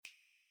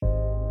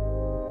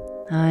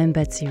I'm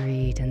Betsy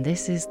Reed, and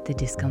this is the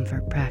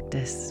Discomfort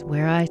Practice,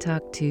 where I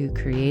talk to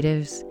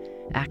creatives,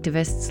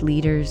 activists,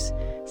 leaders,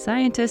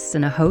 scientists,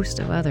 and a host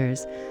of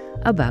others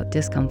about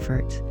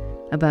discomfort,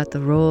 about the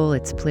role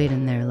it's played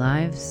in their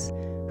lives,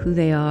 who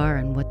they are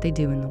and what they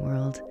do in the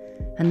world,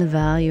 and the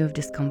value of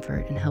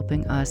discomfort in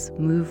helping us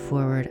move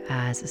forward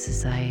as a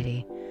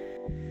society.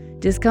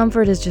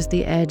 Discomfort is just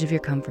the edge of your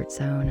comfort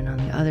zone, and on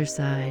the other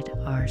side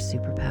are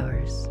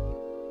superpowers.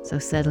 So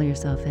settle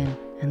yourself in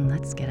and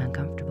let's get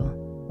uncomfortable.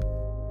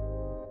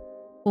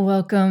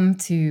 Welcome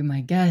to my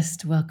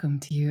guest.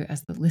 Welcome to you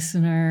as the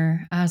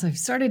listener, as I've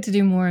started to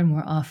do more and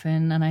more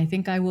often, and I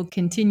think I will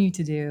continue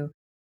to do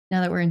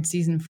now that we're in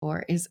season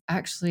 4, is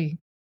actually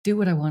do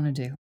what I want to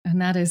do.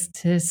 And that is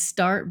to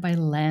start by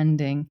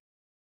landing,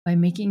 by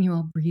making you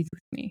all breathe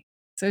with me.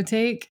 So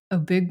take a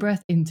big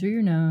breath in through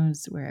your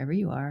nose, wherever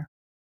you are,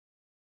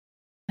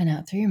 and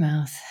out through your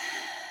mouth.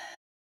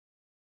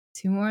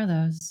 2 more of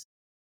those.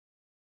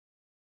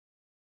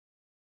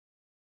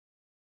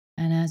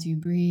 And as you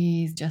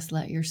breathe, just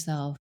let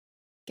yourself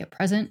get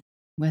present,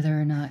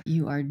 whether or not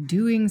you are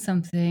doing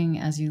something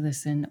as you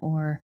listen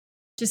or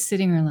just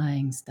sitting or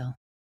lying still.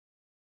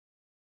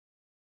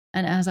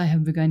 And as I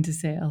have begun to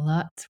say a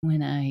lot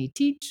when I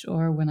teach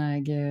or when I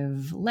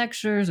give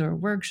lectures or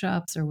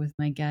workshops or with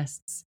my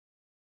guests,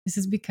 this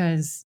is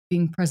because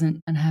being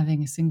present and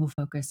having a single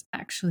focus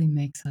actually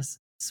makes us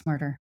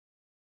smarter.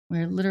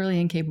 We're literally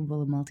incapable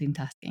of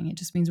multitasking. It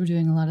just means we're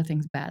doing a lot of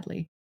things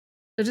badly.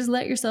 So just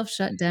let yourself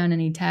shut down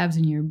any tabs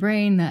in your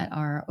brain that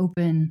are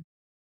open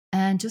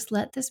and just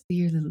let this be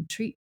your little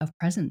treat of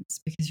presence,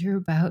 because you're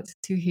about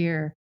to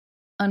hear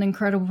an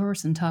incredible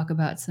person talk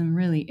about some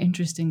really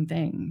interesting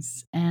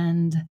things.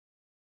 And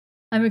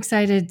I'm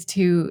excited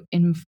to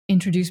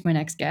introduce my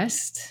next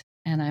guest,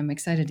 and I'm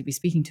excited to be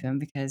speaking to him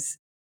because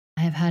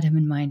I have had him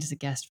in mind as a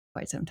guest for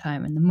quite some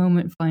time, and the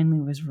moment finally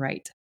was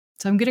right.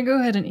 So I'm going to go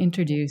ahead and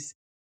introduce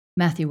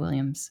Matthew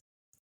Williams.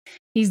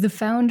 He's the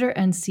founder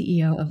and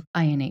CEO of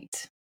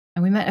Ionate.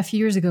 And we met a few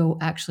years ago,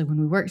 actually, when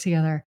we worked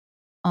together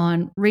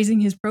on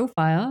raising his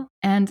profile.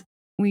 And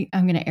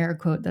I'm going to air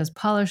quote those,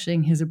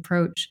 polishing his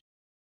approach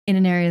in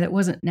an area that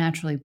wasn't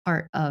naturally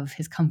part of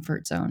his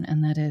comfort zone.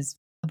 And that is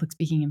public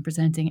speaking and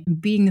presenting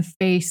and being the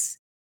face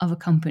of a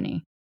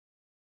company.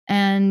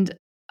 And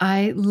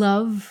I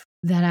love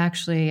that.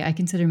 Actually, I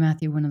consider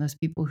Matthew one of those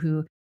people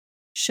who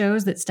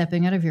shows that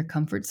stepping out of your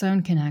comfort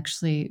zone can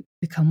actually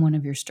become one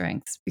of your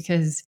strengths,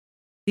 because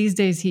these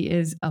days he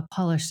is a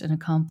polished and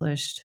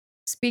accomplished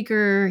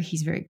speaker.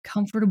 He's very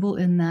comfortable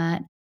in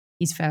that.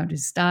 He's found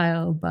his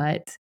style,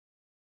 but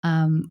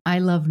I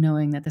love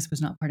knowing that this was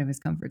not part of his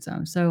comfort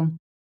zone. So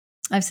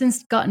I've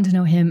since gotten to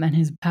know him and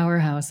his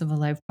powerhouse of a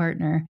life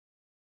partner.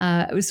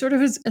 It was sort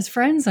of as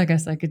friends, I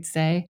guess I could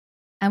say.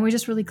 And we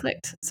just really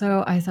clicked.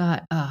 So I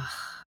thought,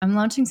 I'm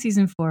launching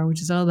season 4,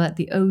 which is all about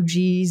the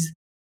OGs,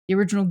 the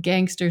original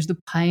gangsters, the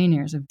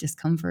pioneers of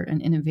discomfort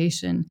and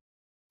innovation.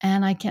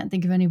 And I can't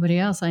think of anybody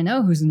else I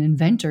know who's an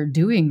inventor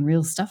doing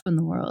real stuff in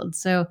the world.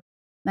 So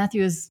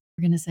Matthew is,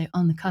 we're going to say,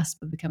 on the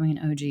cusp of becoming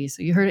an OG.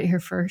 So you heard it here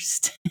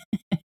first.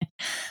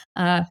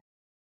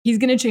 He's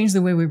going to change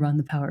the way we run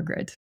the power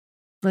grid.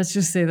 Let's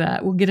just say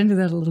that. We'll get into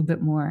that a little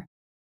bit more.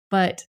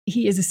 But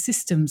he is a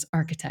systems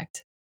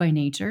architect by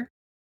nature,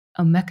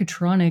 a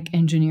mechatronic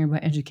engineer by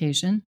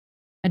education,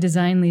 a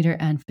design leader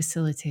and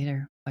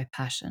facilitator by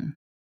passion.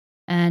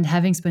 And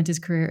having spent his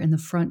career in the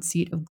front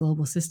seat of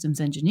global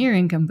systems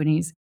engineering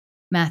companies,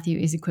 Matthew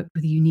is equipped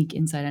with a unique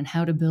insight on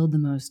how to build the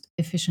most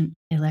efficient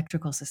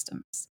electrical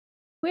systems,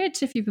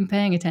 which, if you've been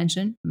paying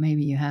attention,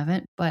 maybe you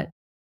haven't, but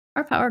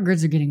our power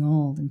grids are getting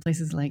old in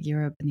places like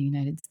Europe and the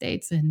United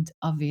States. And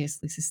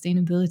obviously,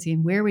 sustainability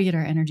and where we get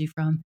our energy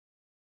from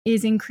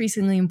is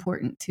increasingly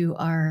important to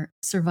our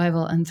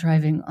survival and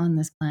thriving on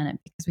this planet,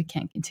 because we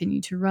can't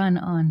continue to run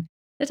on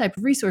the type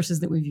of resources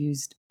that we've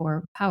used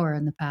for power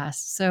in the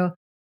past. So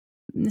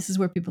this is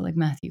where people like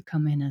Matthew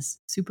come in as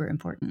super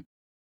important.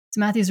 So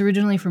Matthew's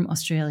originally from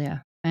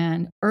Australia,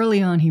 and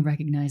early on he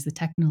recognized the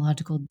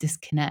technological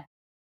disconnect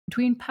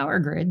between power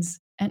grids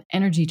and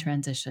energy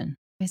transition,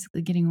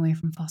 basically getting away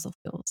from fossil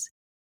fuels.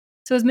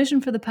 So his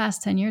mission for the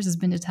past 10 years has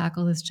been to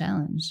tackle this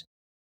challenge.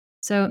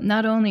 So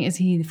not only is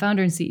he the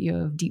founder and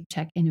CEO of deep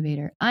tech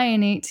innovator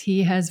Ionate,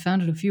 he has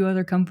founded a few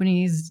other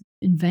companies,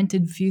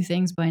 invented a few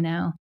things by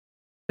now.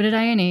 But at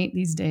Ionate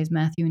these days,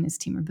 Matthew and his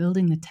team are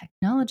building the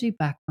technology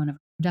backbone of a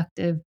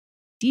productive,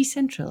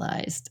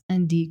 decentralized,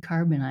 and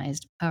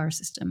decarbonized power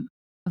system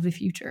of the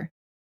future.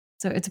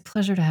 So it's a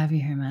pleasure to have you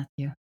here,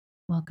 Matthew.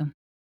 Welcome.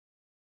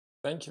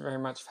 Thank you very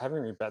much for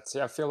having me, Betsy.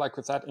 I feel like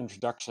with that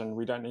introduction,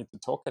 we don't need to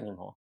talk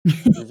anymore.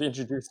 You've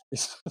introduced me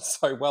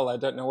so well, I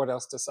don't know what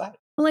else to say.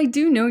 Well, I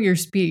do know your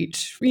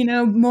speech,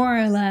 more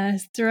or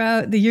less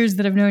throughout the years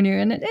that I've known you.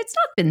 And it's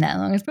not been that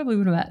long. It's probably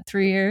been about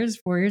 3 years,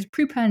 4 years,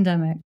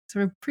 pre-pandemic.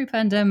 Sort of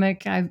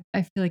pre-pandemic, I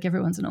feel like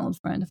everyone's an old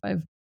friend if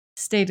I've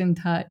stayed in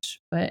touch.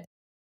 But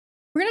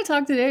we're going to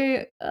talk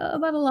today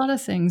about a lot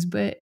of things,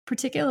 but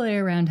particularly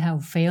around how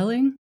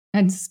failing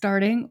and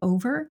starting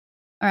over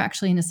are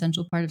actually an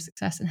essential part of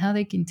success, and how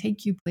they can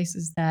take you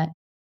places that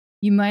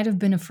you might have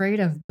been afraid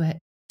of, but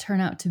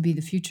turn out to be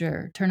the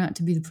future, turn out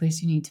to be the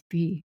place you need to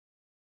be.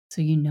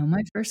 So, you know,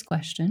 my first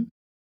question,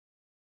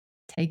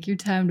 take your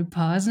time to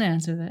pause and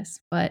answer this,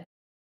 but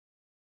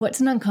what's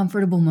an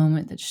uncomfortable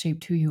moment that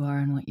shaped who you are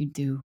and what you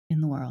do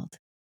in the world?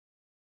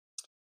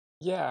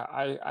 Yeah,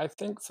 I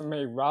think for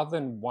me, rather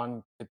than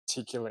one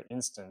particular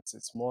instance,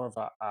 it's more of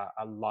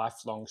a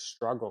lifelong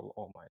struggle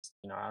almost.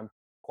 You know, I'm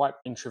quite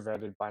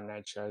introverted by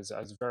nature as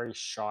a very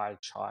shy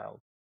child.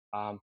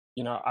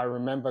 You know, I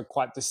remember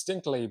quite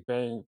distinctly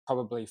being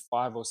probably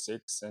 5 or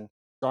 6 and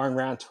going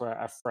around to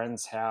a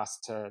friend's house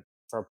to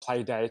for a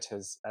play date,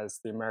 as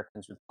the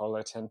Americans would call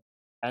it,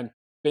 and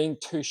being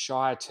too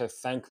shy to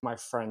thank my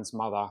friend's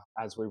mother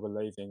as we were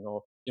leaving,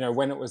 or you know,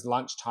 when it was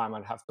lunchtime,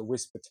 I'd have to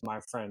whisper to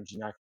my friend, you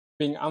know,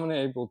 being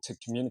unable to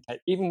communicate,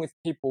 even with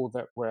people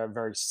that were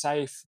very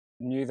safe,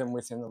 knew them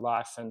within the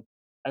life,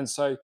 and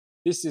so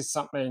this is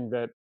something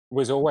that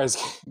was always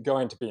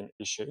going to be an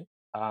issue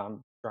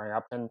growing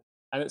up, and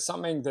it's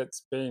something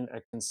that's been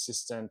a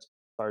consistent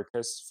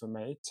focus for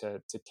me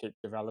to keep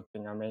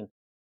developing. I mean,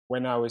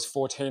 when I was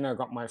 14, I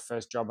got my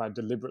first job. I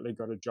deliberately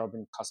got a job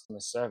in customer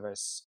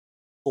service,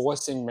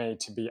 forcing me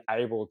to be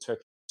able to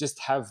just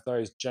have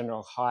those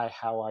general "Hi,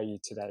 how are you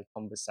today"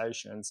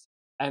 conversations,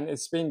 and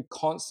it's been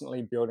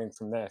constantly building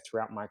from there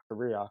throughout my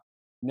career.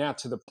 Now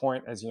to the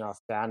point, as you know, a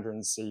founder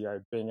and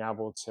CEO, being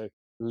able to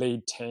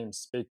lead teams,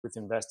 speak with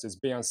investors,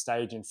 be on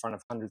stage in front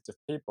of hundreds of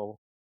people.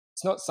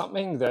 It's not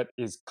something that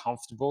is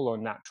comfortable or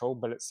natural,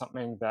 but it's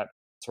something that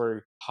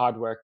through hard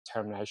work,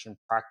 determination,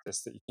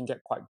 practice that you can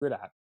get quite good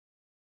at.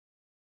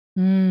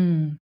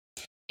 Mm.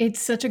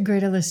 It's such a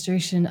great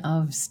illustration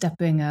of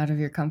stepping out of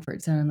your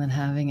comfort zone and then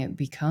having it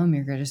become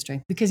your greatest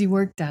strength because you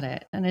worked at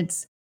it. And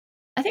it's,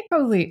 I think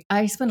probably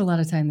I spend a lot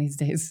of time these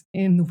days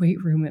in the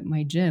weight room at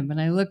my gym and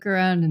I look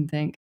around and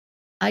think,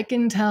 I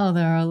can tell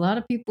there are a lot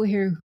of people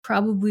here who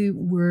probably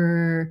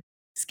were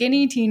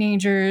skinny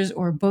teenagers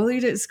or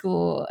bullied at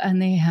school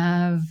and they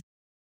have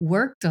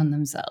worked on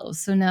themselves.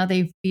 So now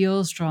they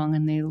feel strong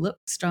and they look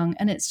strong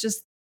and it's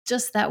just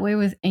that way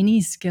with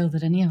any skill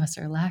that any of us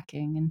are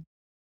lacking and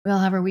we all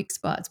have our weak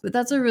spots. But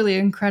that's a really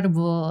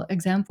incredible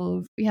example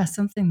of yeah,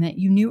 something that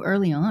you knew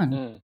early on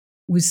Mm.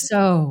 was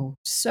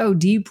so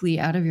deeply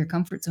out of your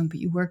comfort zone, but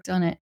you worked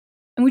on it.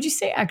 And would you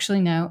say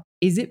actually now,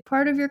 is it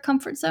part of your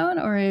comfort zone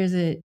or is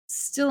it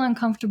still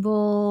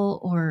uncomfortable?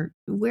 Or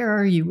where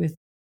are you with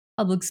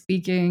public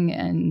speaking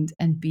and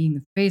being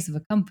the face of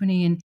a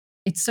company? And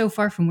it's so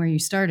far from where you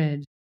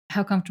started.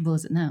 How comfortable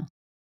is it now?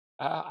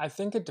 I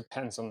think it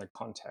depends on the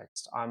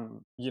context.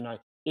 You know,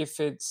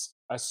 if it's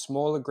a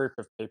smaller group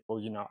of people,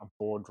 you know, a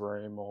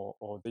boardroom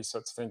or these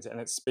sorts of things, and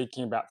it's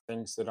speaking about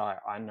things that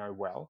I know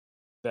well,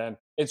 then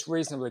it's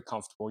reasonably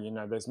comfortable. You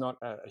know, there's not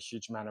a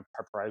huge amount of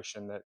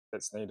preparation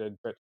that's needed.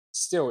 But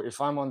still, if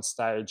I'm on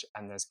stage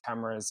and there's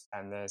cameras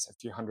and there's a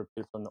few hundred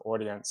people in the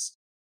audience,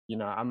 you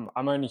know, I'm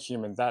only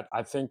human. That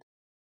I think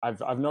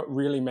I've not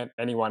really met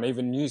anyone,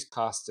 even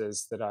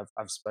newscasters that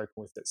I've spoken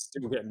with, that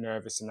still get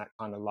nervous in that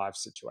kind of live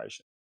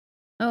situation.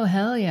 Oh,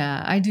 hell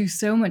yeah. I do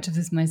so much of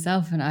this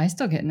myself and I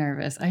still get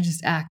nervous. I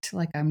just act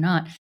like I'm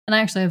not. And I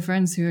actually have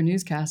friends who are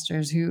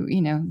newscasters who,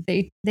 you know,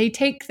 they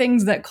take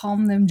things that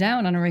calm them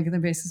down on a regular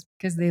basis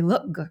because they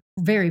look good,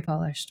 very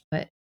polished.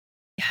 But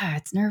yeah,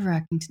 it's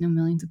nerve-wracking to know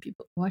millions of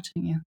people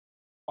watching you.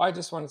 I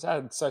just wanted to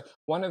add, so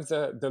one of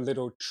the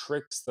little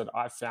tricks that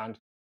I found,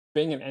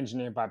 being an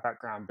engineer by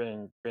background,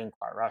 being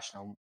quite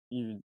rational,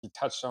 you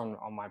touched on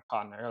my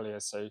partner earlier.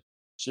 So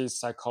she's a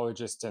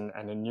psychologist and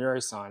a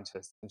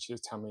neuroscientist, and she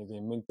was telling me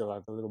the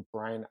amygdala, the little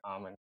brain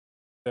arm,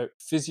 the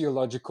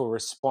physiological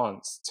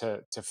response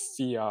to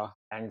fear,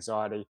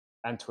 anxiety,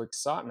 and to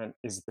excitement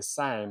is the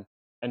same.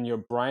 And your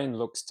brain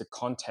looks to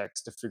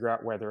context to figure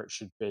out whether it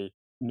should be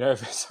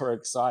nervous or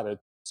excited.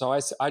 So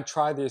I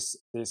try this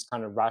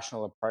kind of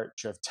rational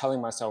approach of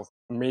telling myself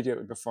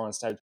immediately before on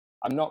stage,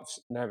 I'm not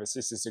nervous.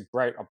 This is a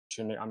great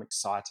opportunity. I'm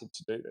excited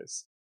to do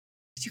this.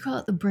 Did you call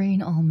it the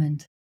brain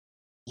almond?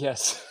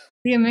 Yes.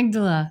 The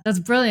amygdala. That's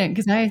brilliant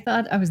because I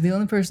thought I was the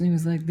only person who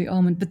was like the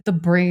almond, but the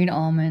brain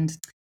almond.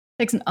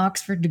 Takes an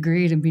Oxford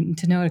degree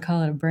to know how to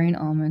call it a brain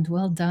almond.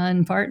 Well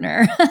done,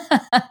 partner.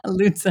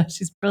 Lutza,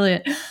 she's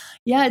brilliant.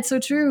 Yeah, it's so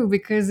true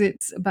because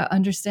it's about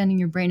understanding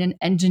your brain and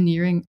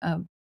engineering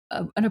an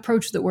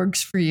approach that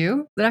works for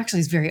you that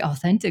actually is very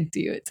authentic to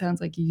you. It sounds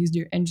like you used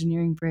your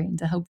engineering brain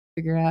to help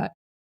figure out,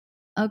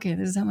 okay,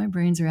 this is how my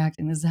brain's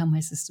reacting, this is how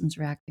my system's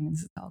reacting, and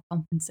this is how I'll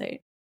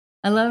compensate.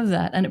 I love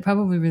that. And it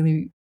probably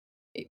really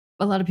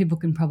a lot of people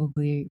can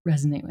probably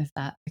resonate with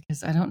that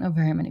because I don't know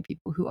very many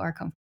people who are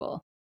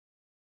comfortable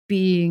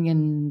being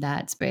in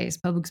that space,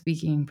 public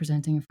speaking,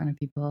 presenting in front of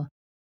people.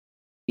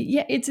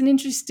 Yeah, it's an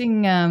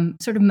interesting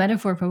sort of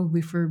metaphor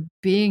probably for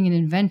being an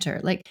inventor.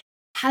 Like,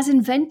 has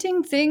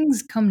inventing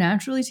things come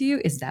naturally to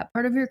you? Is that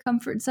part of your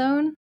comfort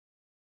zone?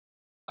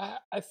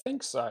 I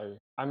think so.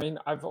 I mean,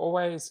 I've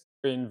always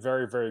been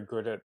very, very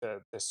good at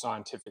the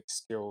scientific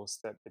skills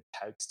that it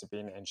takes to be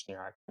an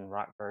engineer. I can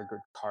write very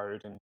good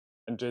code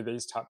and do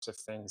these types of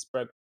things.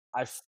 But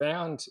I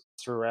found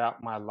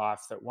throughout my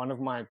life that one of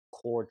my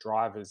core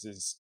drivers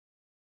is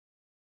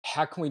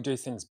how can we do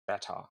things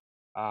better?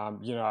 I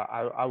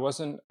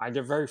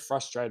get very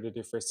frustrated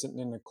if we're sitting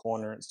in the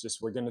corner. It's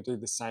just we're going to do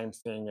the same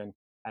thing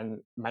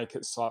and make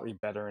it slightly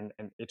better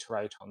and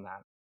iterate on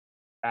that.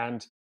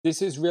 And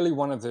this is really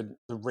one of the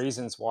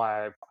reasons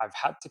why I've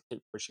had to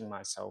keep pushing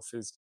myself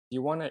is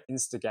you want to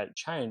instigate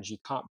change. You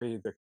can't be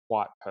the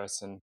quiet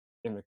person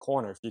in the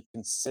corner. If you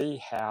can see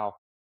how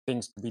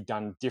things can be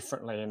done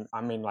differently, and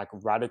I mean like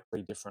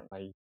radically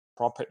differently,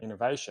 proper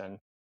innovation,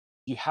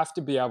 you have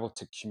to be able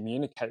to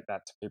communicate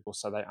that to people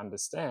so they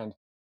understand.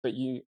 But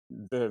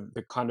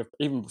the kind of,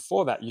 even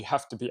before that, you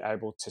have to be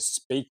able to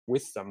speak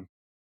with them,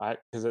 right?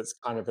 Because it's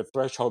kind of a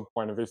threshold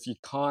point of, if you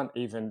can't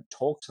even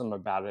talk to them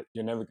about it,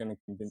 you're never going to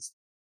convince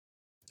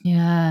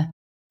Yeah,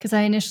 because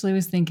I initially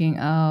was thinking,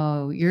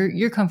 "Oh,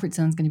 your comfort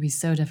zone is gonna be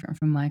so different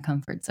from my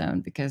comfort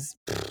zone because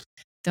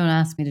don't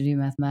ask me to do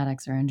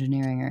mathematics or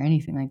engineering or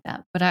anything like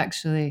that." But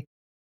actually,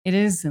 it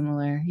is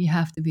similar. You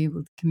have to be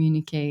able to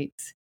communicate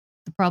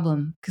the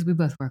problem because we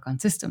both work on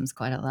systems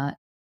quite a lot.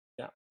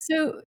 them. Yeah.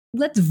 So,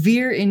 let's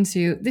veer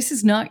into this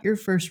is not your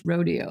first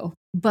rodeo,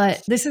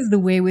 but this is the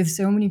way with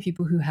so many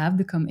people who have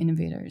become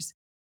innovators.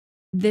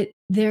 That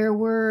there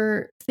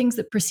were things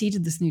that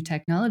preceded this new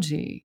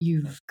technology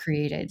you've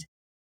created,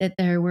 that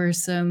there were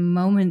some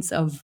moments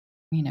of,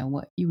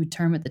 what you would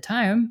term at the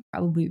time,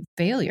 probably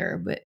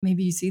failure, but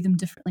maybe you see them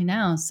differently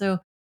now. So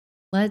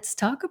let's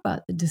talk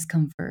about the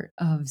discomfort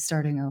of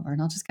starting over.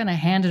 And I'll just kind of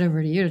hand it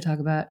over to you to talk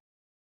about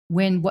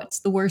when what's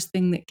the worst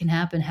thing that can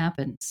happen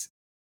happens.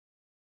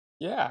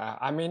 Yeah,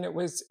 I mean, it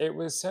was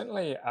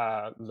certainly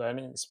a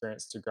learning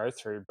experience to go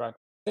through, but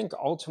I think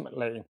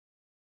ultimately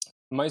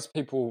most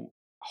people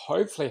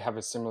hopefully have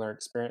a similar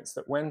experience,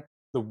 that when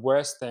the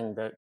worst thing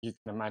that you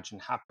can imagine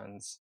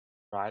happens,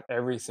 right,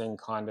 everything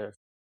kind of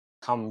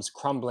comes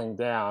crumbling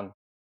down,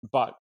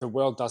 but the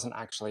world doesn't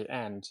actually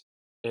end.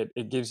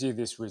 It gives you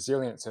this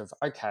resilience of,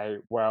 okay,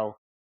 well,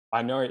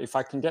 I know if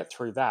I can get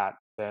through that,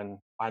 then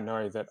I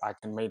know that I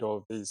can meet all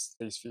of these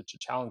future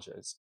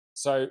challenges.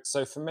 So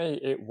for me,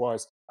 it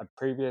was a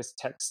previous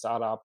tech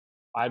startup.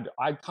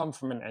 I'd come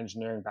from an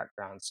engineering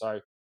background,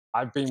 so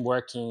I've been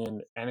working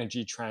in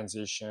energy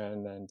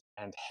transition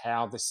and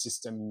how the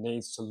system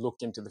needs to look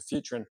into the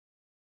future, and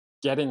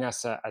getting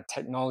us a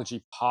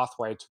technology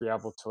pathway to be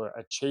able to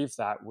achieve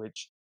that,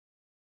 which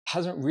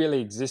hasn't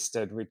really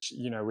existed, which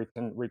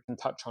we can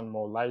touch on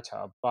more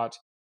later. But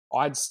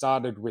I'd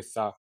started with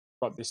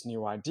got this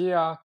new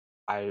idea.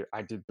 I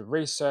did the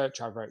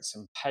research. I wrote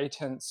some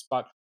patents,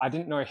 but I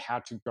didn't know how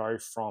to go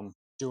from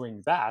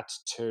doing that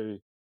to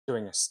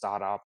doing a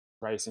startup,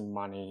 raising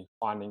money,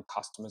 finding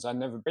customers. I'd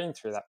never been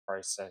through that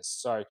process.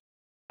 So,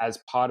 as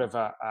part of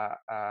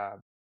a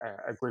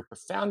group of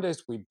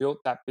founders, we built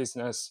that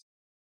business,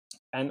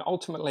 and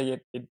ultimately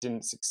it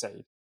didn't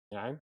succeed,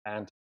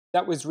 and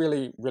that was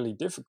really really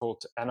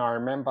difficult. And I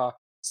remember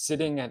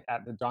sitting at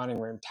the dining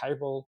room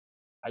table,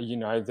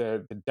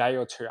 the day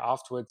or two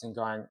afterwards, and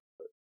going,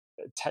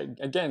 take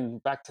again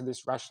back to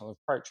this rational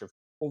approach of,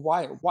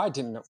 well, why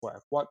didn't it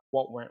work? What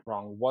went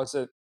wrong? Was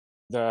it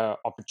the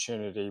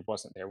opportunity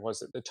wasn't there?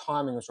 Was it the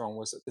timing was wrong?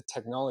 Was it the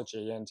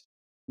technology? And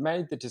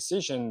made the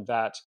decision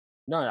that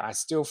no, I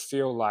still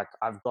feel like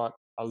I've got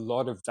a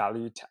lot of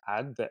value to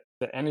add, that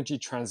the energy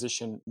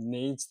transition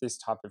needs this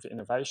type of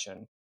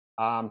innovation.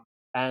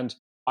 And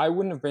I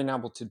wouldn't have been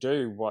able to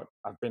do what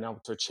I've been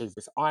able to achieve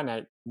with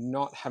Inate,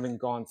 not having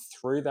gone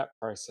through that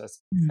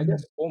process, I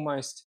guess, Mhm.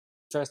 almost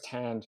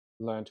firsthand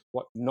learned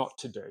what not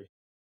to do,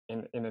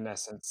 in an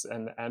essence.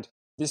 And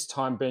this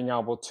time being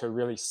able to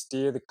really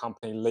steer the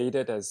company, lead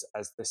it as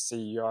the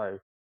CEO,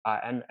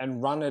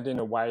 and run it in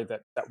a way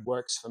that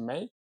works for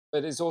me,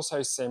 but is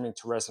also seeming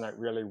to resonate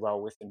really well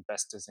with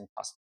investors and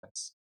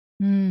customers.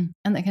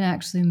 And that can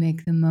actually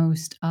make the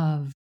most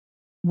of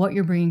what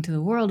you're bringing to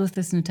the world with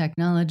this new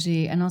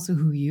technology and also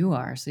who you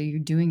are. So you're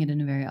doing it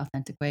in a very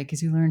authentic way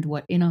because you learned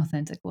what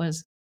inauthentic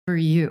was for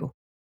you.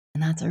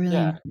 And that's a really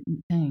Yeah,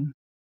 important thing.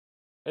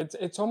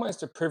 it's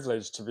almost a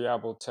privilege to be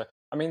able to.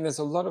 I mean, there's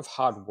a lot of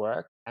hard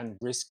work and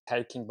risk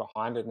taking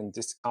behind it, and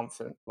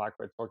discomfort, like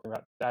we're talking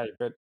about today.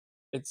 But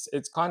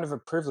it's kind of a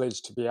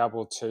privilege to be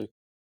able to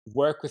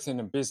work within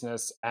a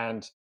business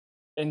and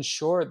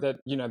ensure that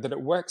that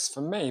it works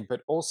for me,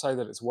 but also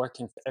that it's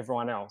working for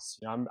everyone else.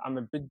 I'm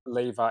a big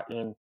believer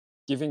in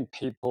giving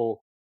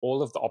people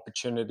all of the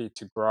opportunity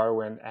to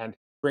grow, and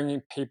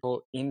bringing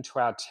people into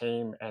our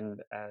team,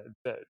 and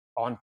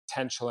on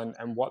potential,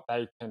 and what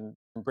they can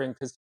bring.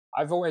 Because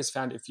I've always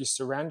found, if you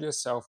surround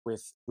yourself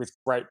with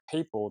great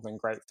people, then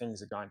great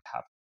things are going to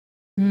happen.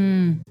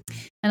 Mm.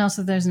 And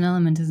also, there's an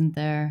element, isn't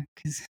there?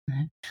 Because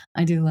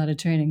I do a lot of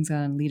trainings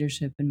on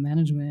leadership and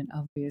management,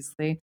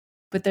 obviously.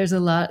 But there's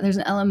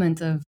an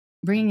element of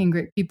bringing in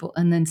great people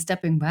and then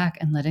stepping back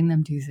and letting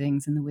them do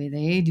things in the way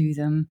they do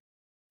them,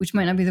 which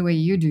might not be the way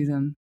you do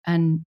them.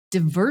 And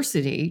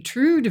diversity,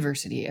 true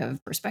diversity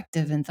of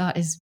perspective and thought,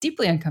 is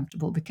deeply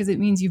uncomfortable because it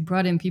means you've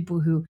brought in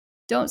people who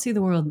don't see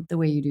the world the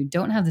way you do,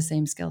 don't have the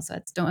same skill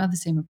sets, don't have the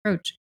same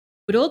approach.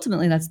 But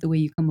ultimately, that's the way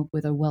you come up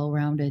with a well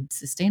rounded,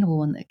 sustainable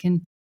one that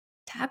can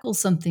tackle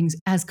something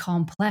as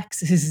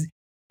complex as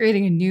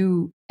creating a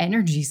new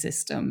energy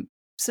system.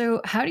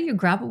 So, how do you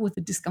grapple with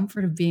the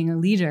discomfort of being a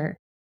leader?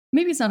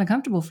 Maybe it's not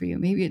uncomfortable for you.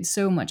 Maybe it's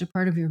so much a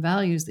part of your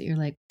values that you're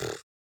like,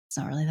 it's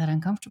not really that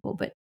uncomfortable.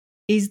 But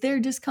is there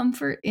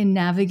discomfort in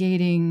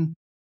navigating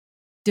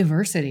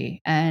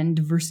diversity and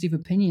diversity of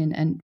opinion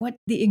and what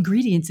the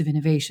ingredients of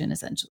innovation,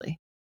 essentially?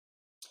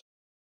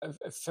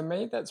 For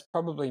me, that's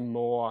probably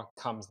more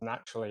comes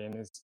naturally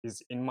and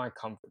is in my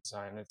comfort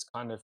zone. It's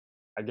kind of,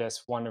 I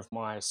guess, one of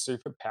my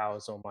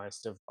superpowers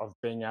almost of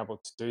being able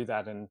to do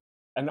that.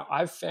 And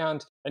I've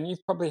found, and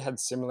you've probably had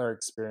similar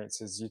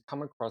experiences. You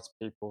come across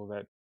people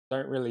that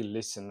don't really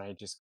listen; they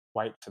just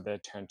wait for their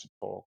turn to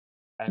talk,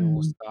 and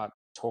will Mm. start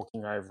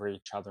talking over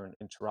each other and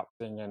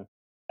interrupting.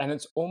 And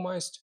it's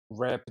almost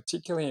rare,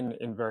 particularly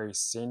in very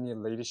senior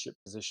leadership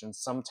positions.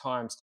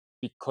 Sometimes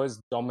because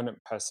dominant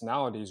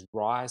personalities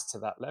rise to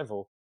that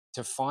level,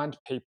 to find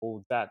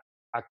people that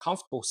are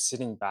comfortable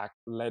sitting back,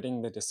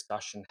 letting the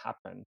discussion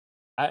happen.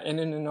 And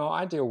in an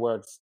ideal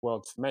world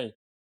for me,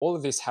 all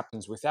of this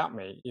happens without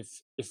me.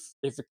 If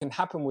it can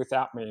happen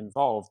without me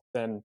involved,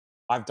 then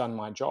I've done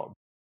my job.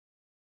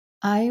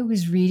 I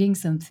was reading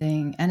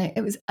something and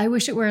it was, I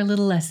wish it were a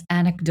little less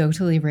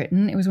anecdotally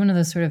written. It was one of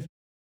those sort of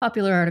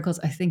popular articles.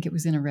 I think it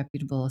was in a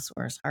reputable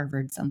source,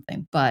 Harvard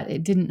something, but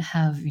it didn't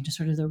have,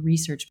 sort of the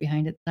research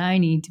behind it that I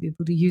need to be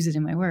able to use it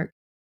in my work.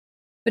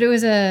 But it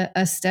was a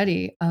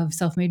study of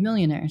self made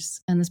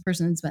millionaires. And this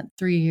person had spent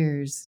 3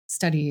 years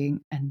studying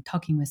and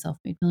talking with self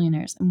made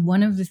millionaires. And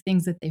one of the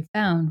things that they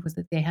found was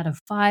that they had a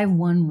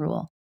 5-1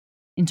 rule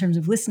in terms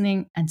of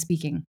listening and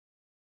speaking.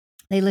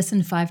 They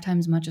listened 5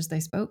 times as much as they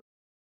spoke.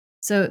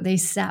 So they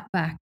sat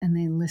back and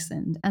they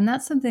listened. And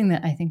that's something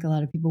that I think a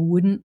lot of people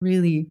wouldn't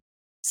really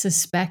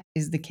suspect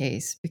is the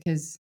case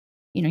because,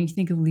 you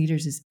think of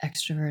leaders as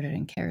extroverted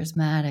and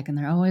charismatic and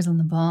they're always on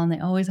the ball and they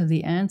always have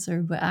the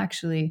answer. But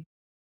actually,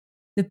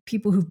 the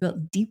people who've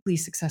built deeply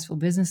successful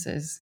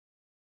businesses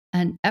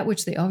and at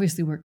which they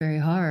obviously work very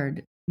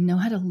hard know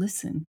how to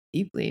listen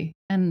deeply.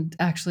 And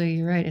actually,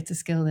 you're right, it's a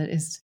skill that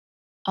is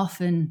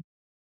often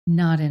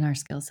not in our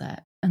skill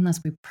set unless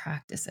we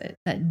practice it.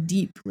 That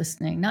deep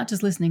listening, not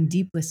just listening,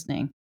 deep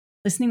listening,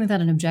 listening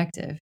without an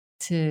objective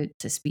to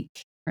speak,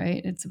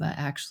 right? It's about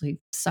actually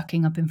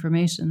sucking up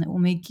information that will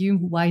make you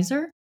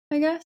wiser, I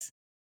guess.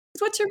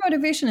 What's your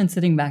motivation in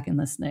sitting back and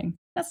listening?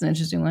 That's an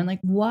interesting one.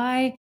 Like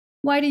why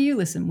do you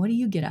listen? What do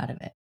you get out of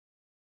it?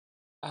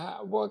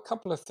 Well, a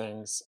couple of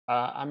things.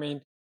 I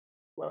mean,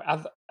 well,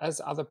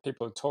 as other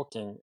people are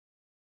talking,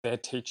 they're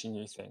teaching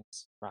you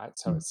things, right?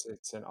 So Mm.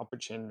 it's an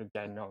opportunity to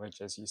gain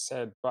knowledge, as you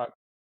said. But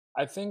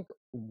I think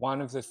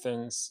one of the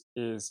things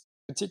is,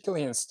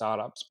 particularly in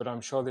startups, but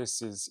I'm sure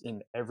this is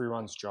in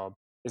everyone's job,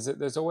 is that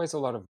there's always a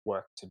lot of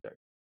work to do,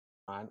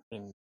 right?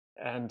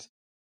 And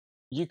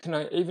you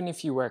can even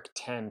if you work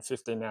 10,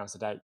 15 hours a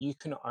day, you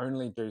can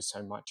only do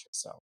so much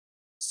yourself.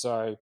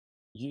 So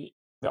you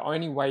the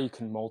only way you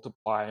can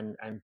multiply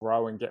and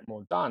grow and get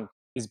more done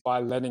is by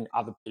letting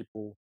other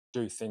people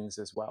do things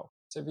as well.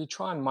 So if you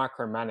try and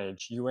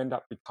micromanage, you end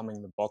up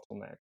becoming the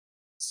bottleneck.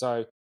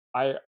 So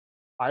i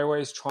I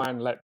always try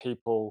and let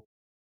people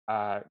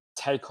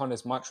take on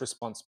as much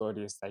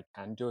responsibility as they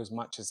can, do as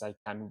much as they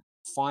can,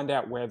 find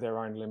out where their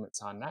own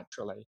limits are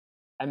naturally,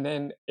 and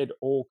then it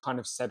all kind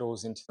of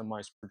settles into the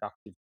most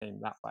productive team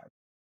that way.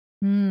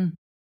 Mm.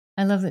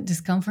 I love that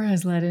discomfort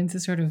has led into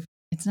sort of,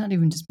 it's not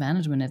even just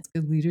management, it's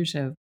good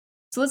leadership.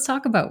 So let's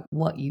talk about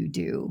what you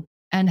do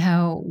and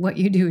how what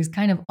you do is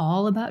kind of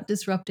all about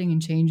disrupting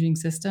and changing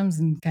systems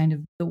and kind of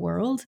the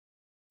world.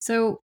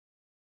 So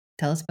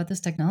tell us about this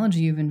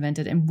technology you've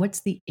invented and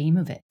what's the aim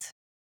of it?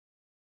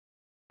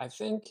 I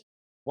think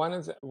one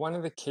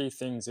of the key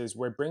things is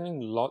we're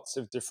bringing lots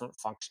of different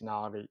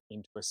functionality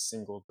into a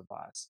single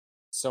device.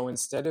 So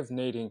instead of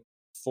needing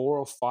 4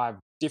 or 5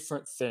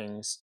 different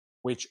things,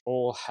 which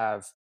all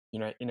have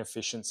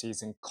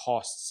inefficiencies and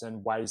costs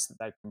and ways that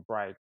they can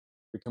break,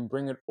 we can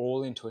bring it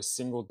all into a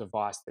single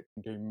device that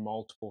can do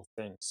multiple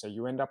things. So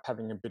you end up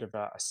having a bit of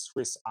a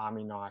Swiss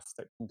Army knife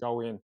that can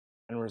go in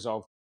and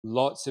resolve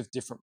lots of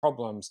different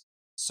problems.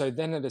 So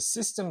then at a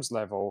systems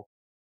level,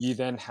 you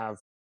then have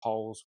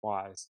poles,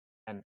 wires,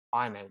 and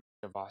iNate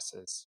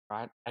devices,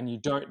 right? And you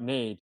don't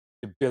need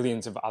the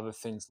billions of other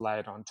things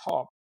layered on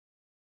top.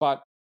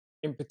 But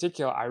in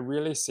particular, I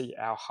really see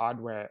our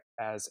hardware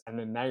as an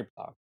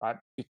enabler, right?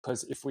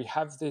 Because if we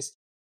have this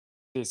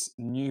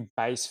new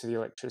base for the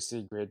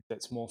electricity grid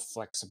that's more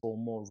flexible,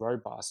 more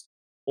robust,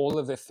 all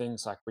of the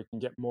things like we can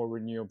get more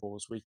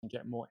renewables, we can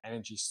get more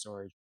energy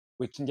storage,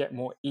 we can get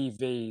more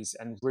EVs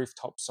and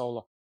rooftop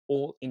solar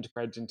all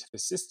integrated into the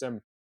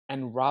system.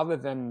 And rather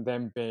than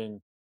them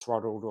being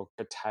throttled or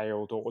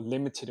curtailed or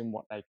limited in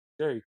what they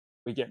can do,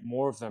 we get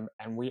more of them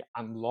and we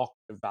unlock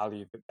the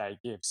value that they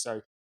give.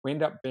 So we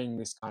end up being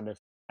this kind of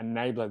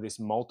enabler, this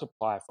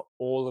multiplier for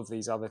all of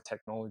these other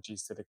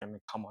technologies that are going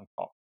to come on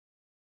top.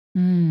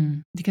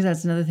 Because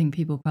that's another thing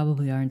people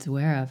probably aren't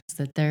aware of is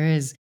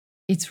that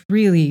it's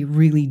really,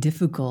 really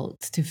difficult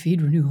to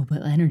feed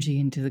renewable energy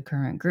into the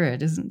current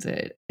grid, isn't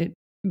it?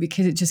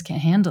 Because it just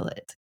can't handle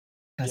it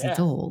because it's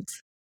Yeah, old.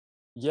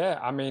 Yeah,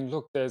 I mean,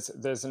 look, there's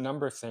a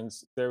number of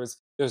things. There was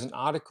an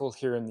article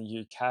here in the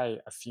UK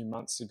a few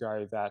months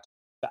ago that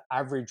the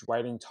average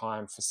waiting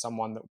time for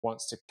someone that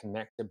wants to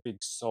connect a big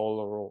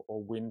solar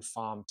or wind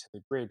farm to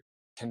the grid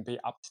can be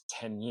up to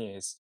 10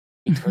 years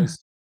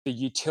because the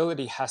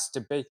utility has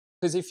to be,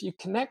 because if you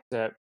connect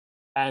it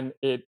and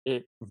it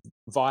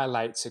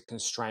violates a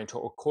constraint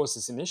or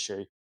causes an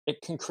issue,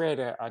 it can create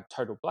a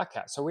total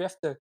blackout. So we have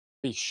to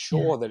be Yeah.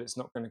 sure that it's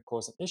not going to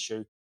cause an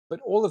issue, but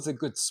all of the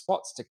good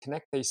spots to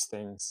connect these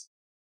things,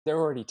 they're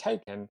already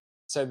taken.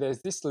 So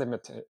there's this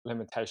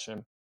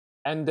limitation.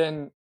 And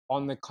then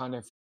on the kind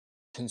of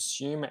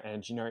consumer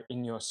end,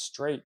 in your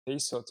street,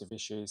 these sorts of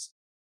issues,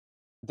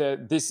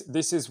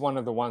 this is one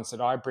of the ones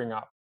that I bring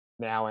up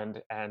now,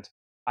 and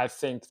I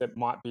think that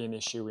might be an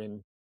issue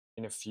in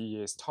a few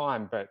years'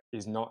 time, but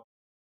is not,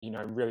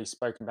 really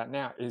spoken about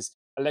now, is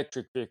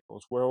electric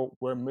vehicles.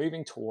 We're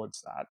moving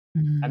towards that.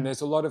 And Mm.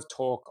 there's a lot of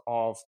talk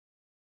of,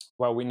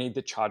 well, we need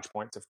the charge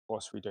points, of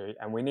course we do,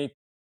 and we need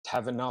to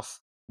have enough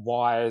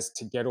wires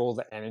to get all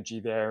the energy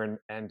there.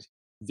 And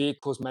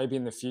vehicles, maybe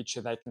in the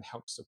future, they can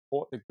help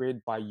support the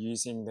grid by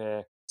using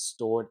their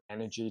stored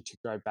energy to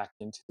go back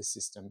into the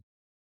system.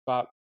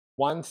 But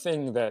one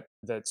thing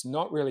that's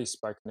not really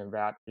spoken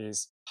about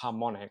is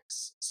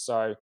harmonics.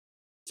 So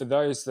for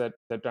those that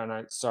don't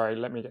know, sorry,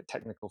 let me get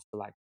technical for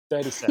like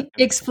 30 seconds.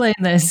 Explain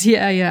this.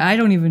 Yeah, yeah. I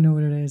don't even know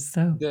what it is.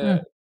 So,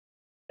 The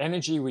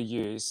energy we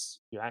use,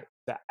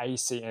 the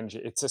AC energy,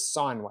 it's a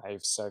sine wave.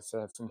 So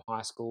from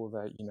high school,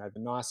 the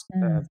nice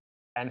curve, mm.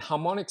 and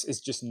harmonics is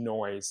just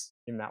noise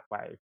in that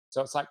wave.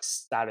 So it's like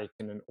static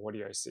in an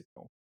audio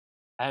signal,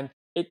 and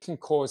it can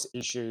cause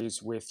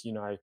issues with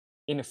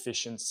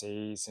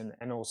inefficiencies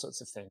and all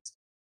sorts of things.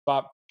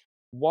 But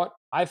what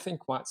I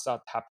think might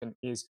start to happen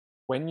is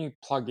when you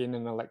plug in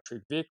an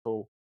electric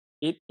vehicle,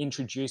 it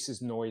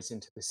introduces noise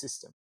into the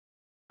system,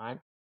 right?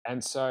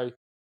 And so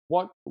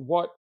what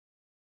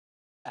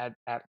at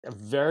a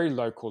very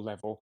local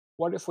level,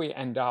 what if we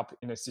end up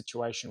in a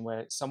situation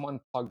where someone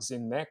plugs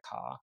in their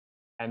car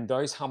and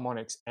those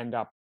harmonics end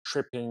up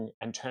tripping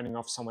and turning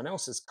off someone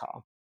else's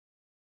car,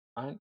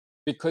 right?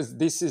 Because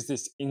this is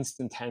this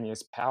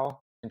instantaneous power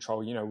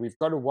control. We've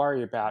got to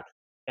worry about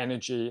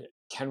energy.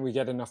 Can we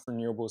get enough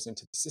renewables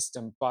into the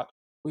system? But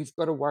we've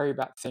got to worry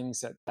about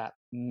things at that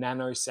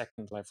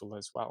nanosecond level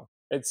as well.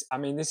 I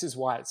mean, this is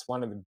why it's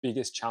one of the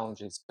biggest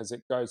challenges, because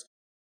it goes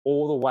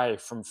all the way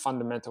from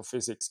fundamental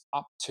physics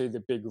up to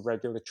the big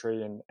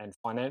regulatory and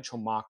financial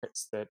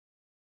markets that,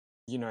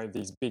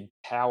 these big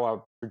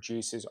power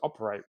producers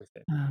operate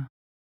within. Wow.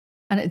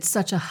 And it's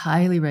such a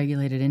highly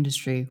regulated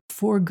industry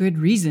for good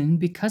reason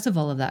because of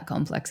all of that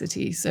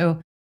complexity. So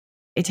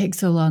it takes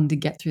so long to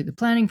get through the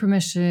planning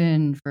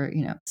permission for,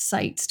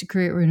 sites to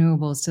create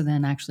renewables to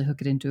then actually hook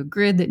it into a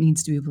grid that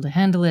needs to be able to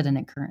handle it. And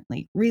it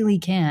currently really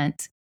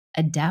can't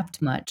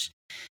adapt much.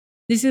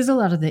 This is a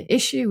lot of the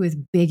issue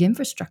with big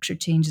infrastructure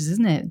changes,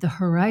 isn't it? The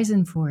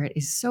horizon for it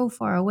is so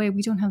far away.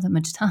 We don't have that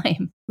much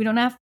time. We don't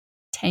have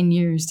 10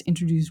 years to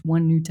introduce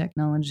one new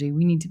technology.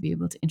 We need to be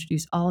able to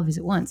introduce all of these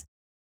at once,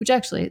 which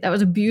actually, that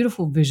was a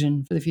beautiful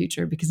vision for the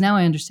future because now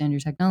I understand your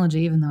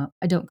technology, even though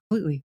I don't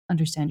completely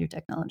understand your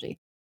technology.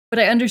 But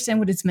I understand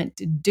what it's meant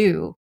to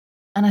do.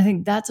 And I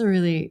think that's a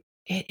really,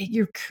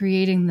 you're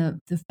creating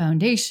the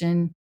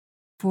foundation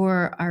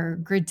for our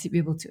grid to be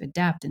able to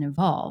adapt and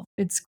evolve.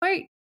 It's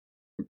quite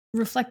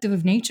reflective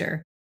of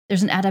nature.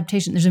 There's an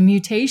adaptation, there's a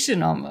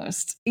mutation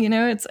almost.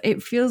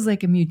 It feels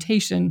like a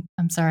mutation.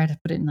 I'm sorry to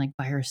put it in like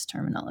virus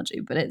terminology,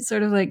 but it's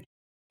sort of like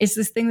it's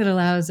this thing that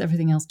allows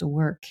everything else to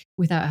work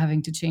without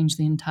having to change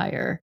the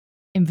entire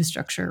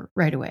infrastructure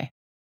right away.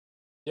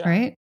 Yeah.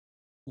 Right?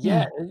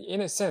 Yeah, Yeah.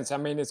 in a sense. I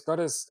mean,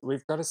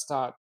 we've got to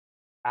start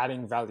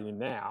adding value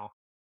now,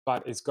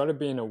 but it's got to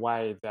be in a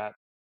way that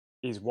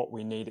is what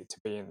we need it to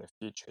be in the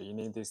future. You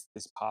need this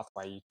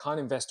pathway. You can't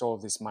invest all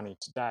of this money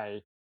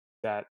today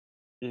that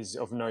is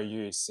of no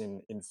use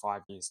in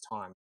 5 years'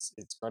 time.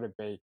 It's got to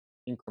be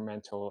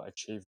incremental,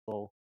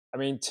 achievable. I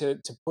mean, to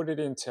put it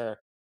into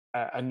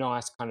a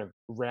nice kind of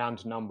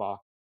round number,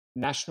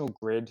 National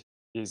Grid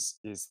is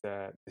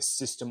the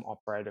system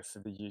operator for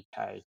the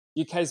UK.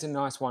 UK is a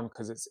nice one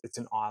because it's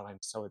an island,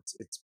 so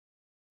it's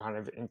kind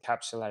of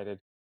encapsulated.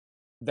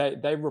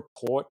 They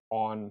report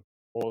on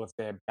all of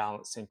their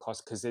balancing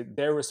costs because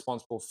they're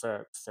responsible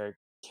for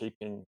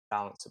keeping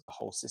balance of the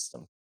whole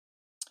system.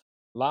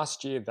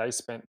 Last year, they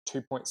spent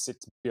 2.6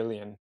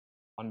 billion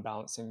on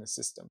balancing the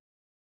system,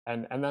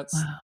 and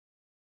Wow.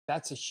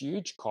 that's a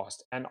huge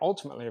cost. And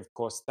ultimately, of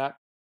course, that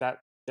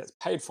gets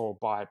paid for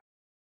by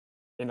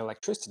in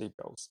electricity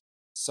bills.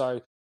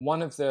 So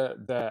one of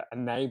the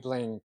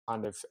enabling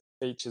kind of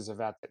features of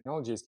our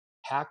technology is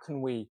how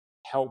can we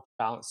help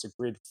balance the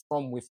grid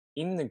from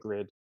within the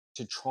grid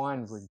to try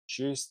and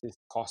reduce this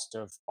cost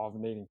of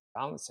needing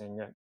balancing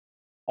and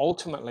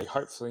ultimately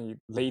hopefully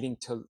leading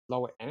to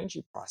lower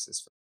energy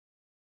prices.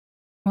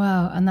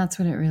 Wow. And that's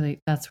where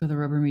the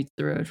rubber meets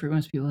the road for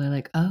most people. They're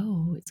like,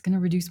 oh, it's going to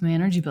reduce my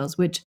energy bills,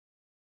 which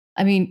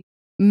I mean,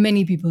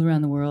 many people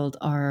around the world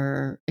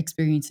are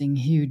experiencing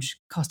huge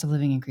cost of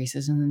living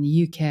increases. And in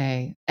the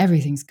UK,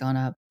 everything's gone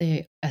up.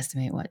 They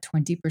estimate, what,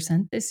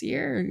 20% this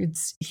year?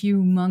 It's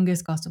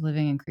humongous cost of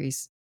living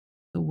increase,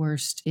 the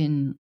worst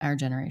in our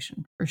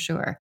generation, for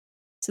sure.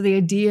 So the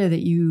idea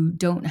that you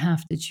don't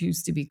have to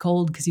choose to be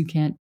cold because you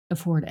can't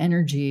afford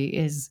energy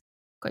is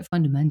quite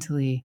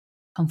fundamentally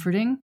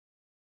comforting.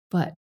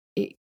 But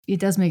it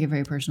does make it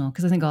very personal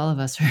because I think all of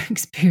us are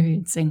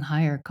experiencing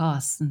higher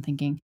costs and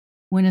thinking,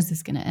 when is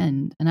this going to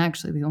end? And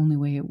actually, the only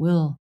way it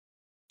will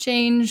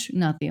change,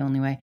 not the only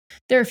way,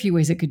 there are a few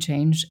ways it could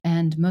change,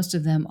 and most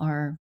of them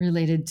are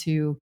related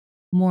to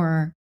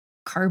more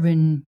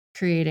carbon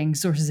creating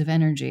sources of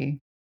energy,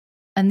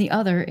 and the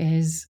other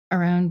is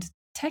around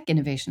tech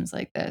innovations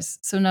like this.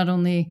 So not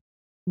only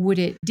would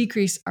it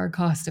decrease our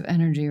cost of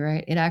energy,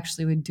 right? It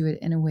actually would do it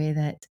in a way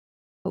that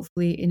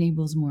hopefully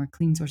enables more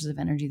clean sources of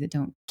energy that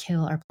don't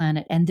kill our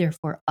planet and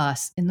therefore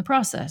us in the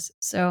process.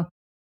 So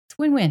it's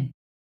win-win,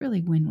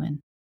 really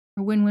win-win,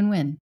 or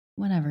win-win-win,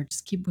 whatever.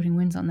 Just keep putting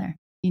wins on there.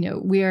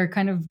 We are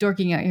kind of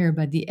dorking out here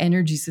about the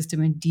energy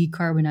system and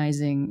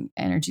decarbonizing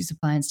energy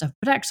supply and stuff,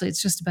 but actually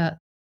it's just about,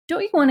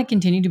 don't you want to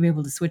continue to be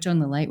able to switch on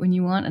the light when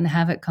you want and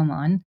have it come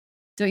on?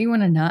 Don't you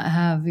want to not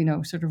have,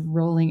 sort of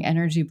rolling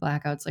energy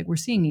blackouts like we're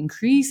seeing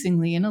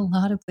increasingly in a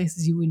lot of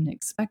places you wouldn't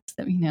expect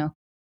them,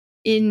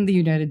 in the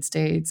United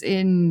States,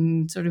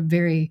 in sort of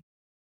very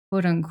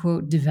quote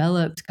unquote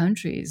developed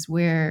countries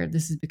where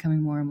this is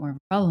becoming more and more of a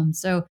problem.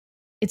 So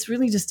it's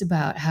really just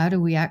about, how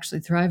do we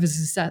actually thrive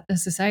as a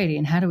society,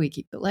 and how do we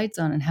keep the lights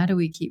on, and how do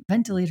we keep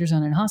ventilators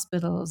on in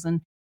hospitals?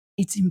 And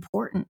it's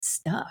important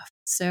stuff.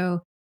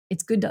 So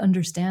it's good to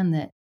understand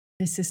that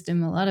this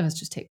system, a lot of us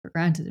just take for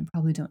granted and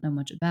probably don't know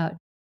much about,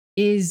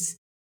 is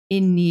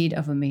in need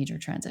of a major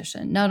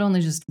transition. Not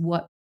only just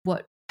what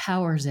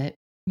powers it,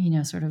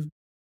 sort of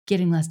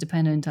getting less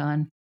dependent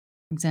on,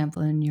 for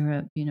example, in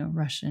Europe,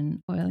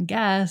 Russian oil and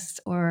gas,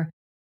 or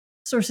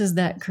sources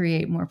that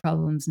create more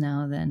problems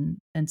now than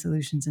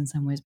solutions in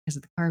some ways because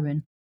of the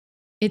carbon.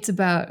 It's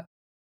about,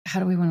 how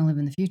do we want to live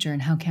in the future,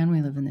 and how can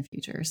we live in the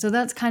future? So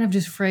that's kind of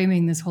just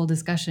framing this whole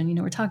discussion.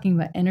 We're talking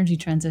about energy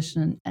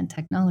transition and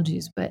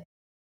technologies, but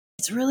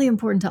it's really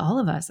important to all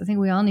of us. I think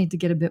we all need to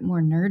get a bit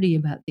more nerdy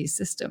about these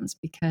systems,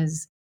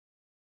 because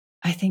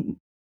I think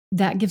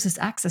that gives us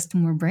access to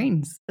more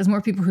brains. There's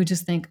more people who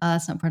just think, oh,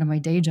 that's not part of my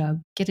day job,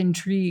 get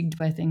intrigued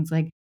by things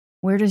like,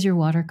 where does your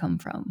water come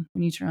from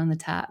when you turn on the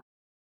tap?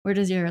 Where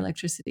does your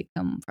electricity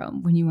come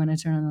from when you want to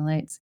turn on the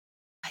lights?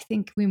 I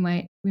think we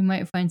might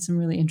find some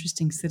really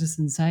interesting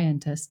citizen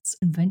scientists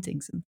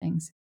inventing some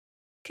things.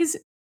 Because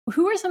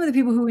who are some of the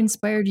people who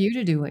inspired you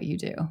to do what you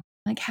do?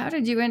 Like, how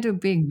did you end up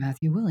being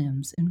Matthew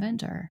Williams,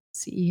 inventor,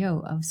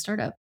 CEO of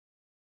startup?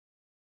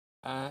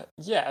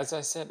 Yeah, as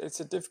I said,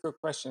 it's a difficult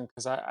question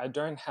because I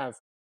don't have,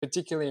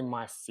 particularly in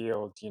my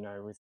field,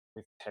 with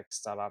tech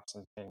startups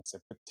and things,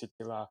 a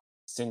particular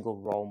single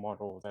role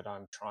model that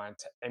I'm trying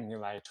to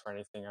emulate or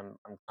anything.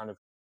 I'm kind of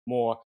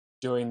more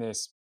doing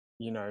this,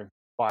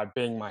 by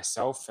being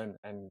myself, and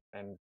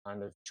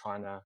kind of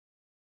trying to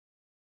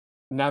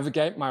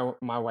navigate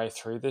my way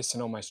through this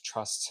and almost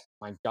trust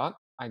my gut,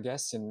 I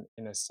guess, in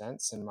a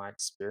sense, and my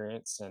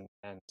experience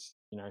and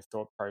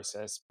thought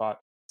process. But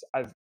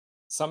I,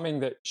 something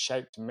that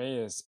shaped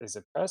me as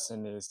a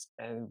person is,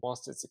 and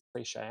whilst it's a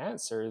cliche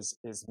answer,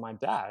 is my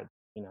dad.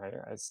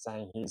 As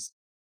saying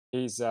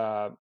he's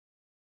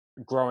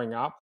growing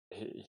up,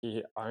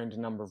 he owned a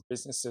number of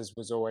businesses,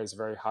 was always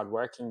very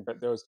hardworking.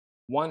 But there was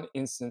one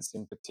instance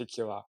in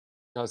particular.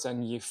 I was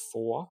in year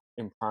 4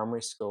 in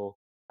primary school,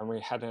 and we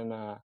had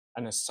an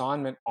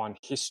assignment on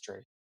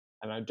history.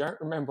 And I don't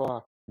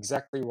remember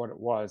exactly what it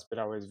was, but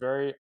I was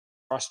very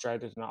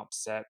frustrated and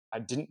upset. I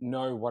didn't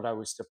know what I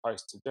was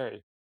supposed to do,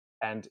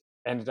 and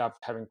ended up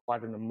having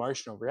quite an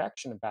emotional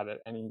reaction about it.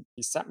 And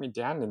he sat me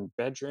down in the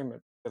bedroom at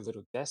the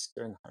little desk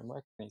doing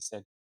homework, and he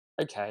said,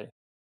 "Okay,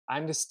 I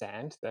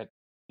understand that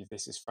if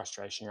this is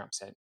frustration, you're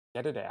upset,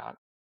 get it out,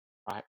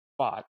 right?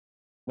 But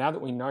now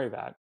that we know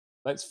that,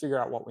 let's figure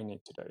out what we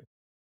need to do,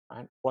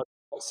 right?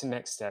 What's the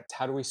next steps?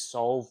 How do we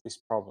solve this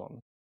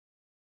problem,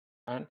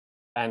 right?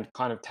 And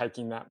kind of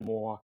taking that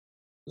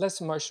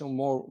less emotional,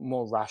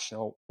 more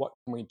rational. What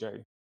can we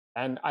do?"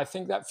 And I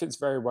think that fits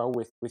very well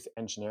with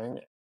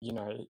engineering. You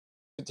know,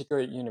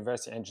 Particularly at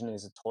university,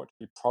 engineers are taught to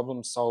be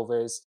problem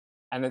solvers,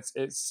 and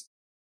it's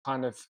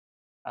kind of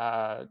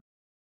uh,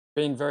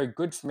 been very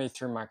good for me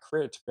through my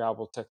career to be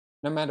able to,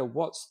 no matter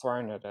what's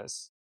thrown at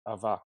us,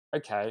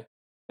 okay,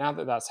 now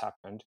that that's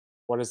happened,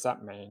 what does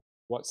that mean?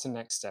 What's the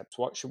next steps?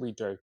 What should we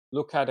do?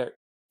 Look at it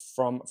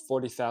from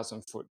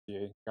 40,000 foot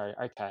view. Go,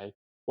 okay,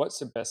 what's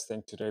the best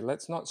thing to do?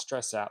 Let's not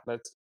stress out.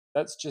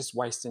 Let's just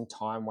wasting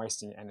time,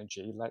 wasting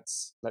energy.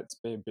 Let's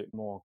be a bit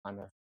more kind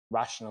of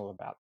rational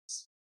about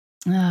this.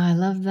 Ah, I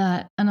love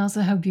that. And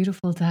also how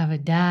beautiful to have a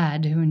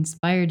dad who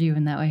inspired you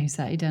in that way, who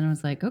sat you down and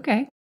was like,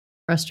 okay,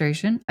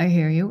 frustration. I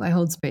hear you. I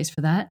hold space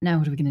for that. Now,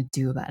 what are we going to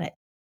do about it?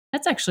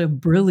 That's actually a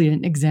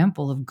brilliant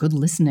example of good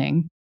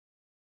listening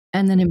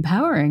and then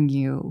empowering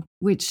you,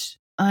 which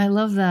I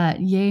love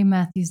that. Yay,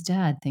 Matthew's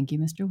dad. Thank you,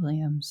 Mr.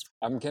 Williams.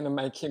 I'm going to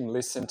make him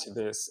listen to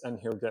this and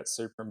he'll get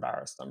super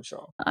embarrassed, I'm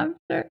sure. I'm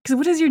sure. Because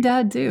what does your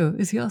dad do?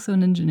 Is he also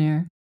an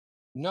engineer?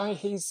 No,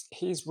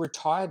 he's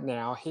retired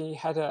now. He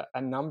had a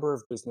number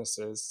of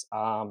businesses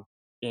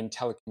in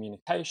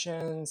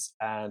telecommunications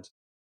and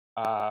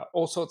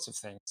all sorts of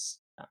things.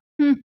 Yeah.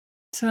 Hmm.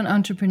 So an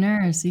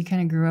entrepreneur. So you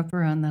kind of grew up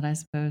around that, I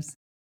suppose.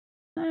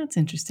 That's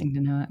interesting to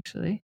know,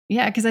 actually.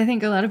 Yeah, because I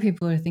think a lot of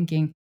people are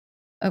thinking,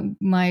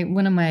 my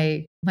one of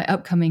my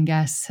upcoming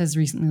guests has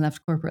recently left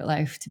corporate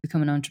life to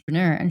become an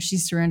entrepreneur, and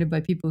she's surrounded by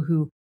people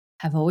who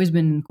have always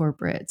been in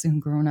corporates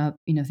and grown up,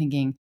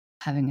 thinking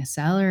having a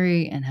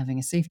salary and having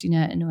a safety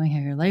net and knowing how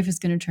your life is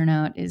going to turn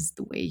out is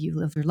the way you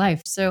live your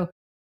life. So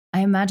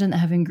I imagine that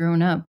having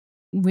grown up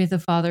with a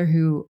father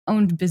who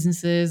owned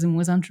businesses and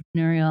was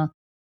entrepreneurial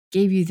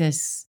gave you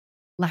this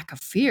lack of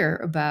fear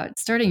about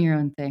starting your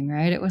own thing,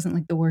 right? It wasn't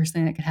like the worst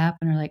thing that could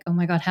happen, or like, oh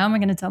my God, how am I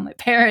going to tell my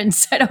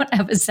parents I don't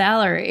have a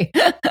salary?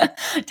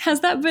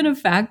 Has that been a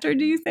factor,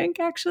 do you think,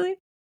 actually?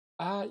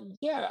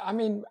 Yeah, I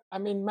mean,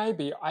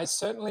 maybe. I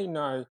certainly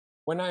know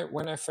when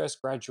I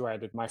first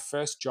graduated, my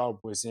first job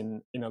was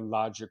in a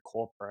larger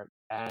corporate,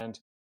 and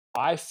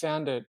I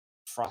found it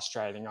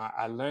frustrating.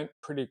 I learned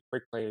pretty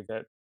quickly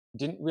that it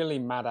didn't really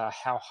matter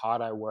how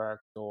hard I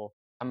worked or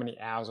how many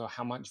hours or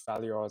how much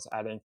value I was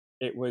adding.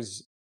 It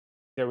was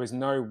There was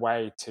no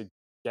way to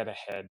get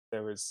ahead.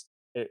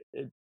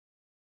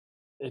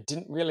 It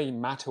didn't really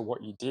matter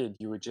what you did.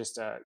 You were just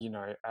a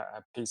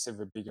piece of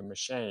a bigger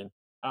machine.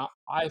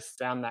 I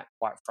found that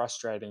quite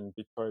frustrating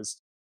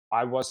because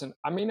I wasn't.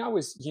 I mean, I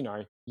was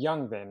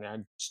young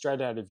then,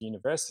 straight out of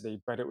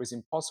university, but it was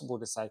impossible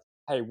to say,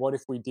 "Hey, what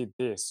if we did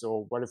this?"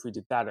 or "What if we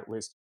did that?" It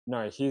was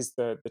no. Here's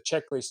the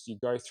checklist. You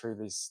go through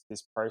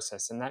this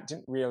process, and that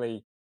didn't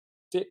really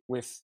fit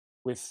with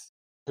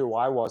who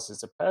I was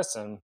as a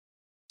person.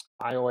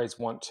 I always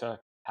want to,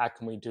 how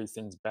can we do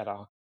things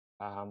better?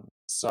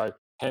 So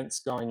hence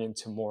going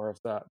into more of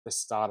the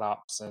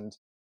startups and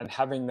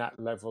having that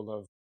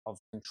level of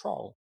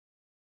control.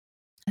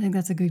 I think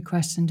that's a good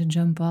question to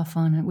jump off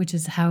on, which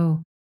is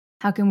how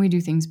can we do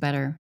things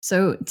better?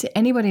 So to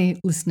anybody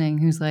listening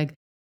who's like,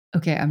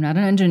 okay, I'm not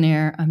an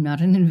engineer, I'm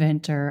not an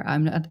inventor,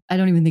 I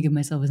don't even think of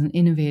myself as an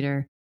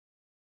innovator.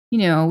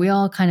 We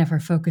all kind of are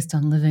focused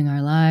on living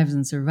our lives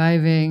and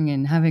surviving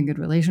and having good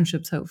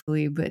relationships,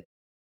 hopefully, but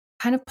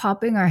kind of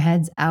popping our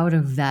heads out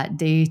of that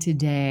day to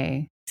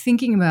day,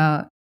 thinking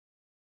about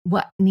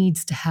what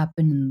needs to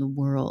happen in the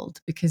world,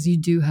 because you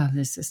do have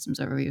the systems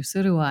overview.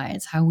 So do I.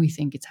 It's how we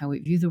think, it's how we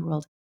view the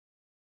world.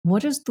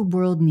 What does the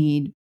world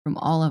need from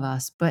all of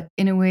us, but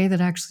in a way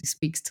that actually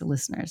speaks to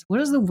listeners? What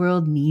does the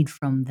world need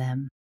from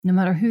them, no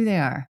matter who they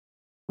are?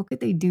 What could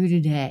they do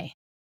today?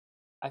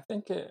 I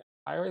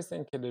always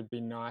think it'd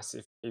be nice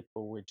if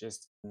people were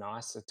just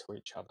nicer to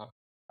each other.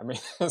 I mean,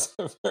 that's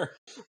a very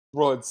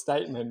broad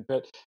statement,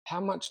 but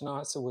how much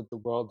nicer would the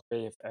world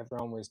be if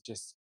everyone was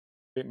just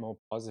a bit more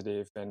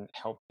positive and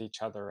helped each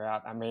other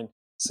out? I mean, Mm.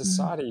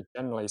 society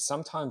generally,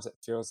 sometimes it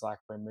feels like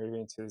we're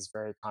moving to this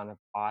very kind of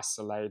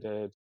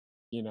isolated,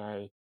 you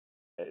know,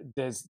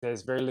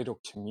 there's very little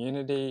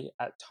community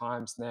at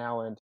times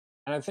now, and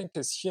I think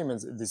as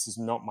humans, this is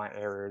not my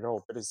area at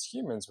all, but as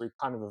humans we've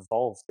kind of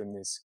evolved in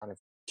this kind of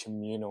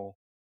communal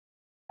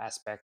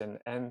aspect,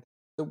 and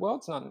the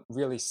world's not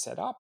really set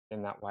up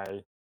in that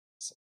way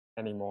s-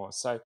 anymore.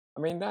 So I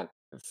mean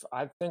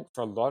I think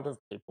for a lot of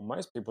people,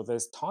 most people,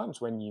 there's times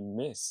when you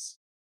miss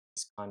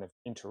this kind of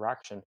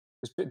interaction.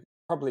 It was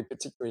probably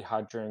particularly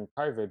hard during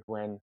COVID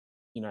when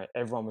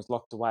everyone was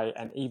locked away,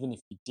 and even if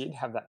you did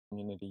have that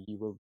community, you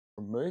were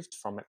removed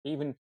from it.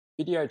 Even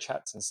video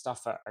chats and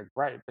stuff are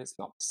great, but it's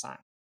not the same.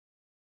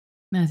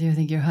 Matthew, I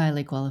think you're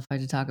highly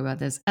qualified to talk about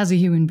this as a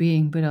human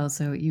being, but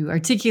also you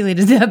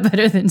articulated that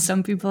better than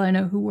some people I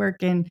know who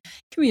work in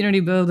community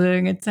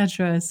building,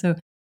 etc. So,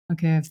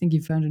 okay, I think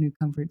you found a new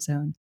comfort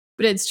zone.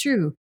 But it's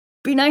true.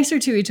 Be nicer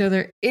to each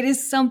other. It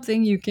is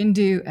something you can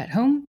do at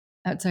home,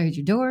 outside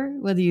your door,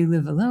 whether you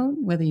live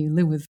alone, whether you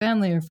live with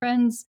family or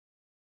friends.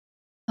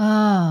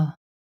 Ah,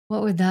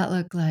 what would that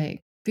look like?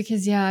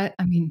 Because, yeah,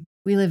 I mean,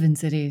 we live in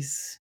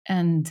cities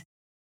and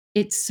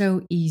it's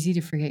so easy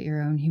to forget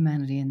your own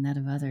humanity and that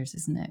of others,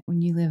 isn't it?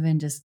 When you live in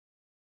just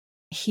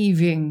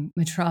heaving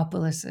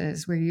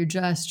metropolises where you're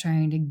just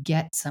trying to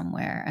get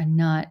somewhere and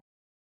not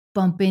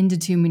bump into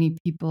too many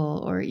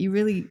people, or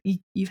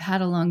you've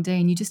had a long day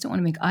and you just don't want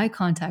to make eye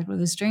contact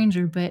with a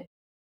stranger, but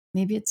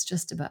maybe it's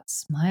just about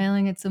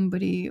smiling at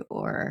somebody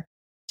or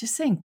just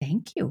saying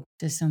thank you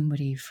to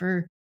somebody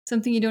for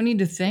something you don't need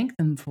to thank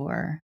them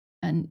for.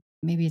 And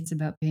maybe it's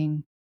about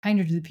being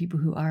kinder to the people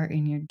who are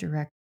in your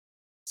direct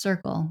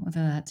circle,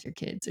 whether that's your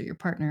kids or your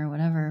partner or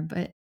whatever.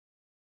 But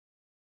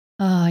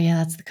oh, yeah,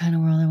 that's the kind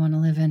of world I want to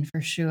live in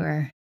for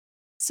sure.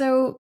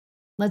 So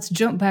let's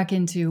jump back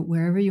into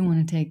wherever you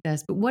want to take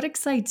this. But what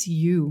excites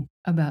you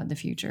about the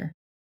future?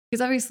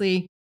 Because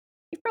obviously,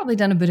 you've probably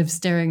done a bit of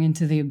staring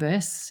into the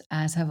abyss,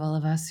 as have all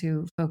of us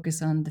who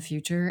focus on the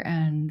future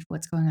and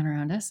what's going on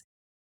around us.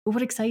 But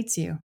what excites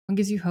you? What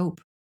gives you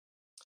hope?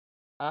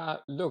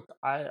 Look,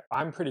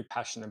 I'm pretty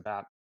passionate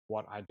about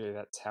what I do.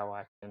 That's how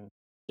I can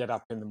get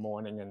up in the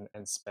morning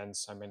and spend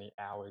so many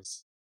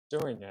hours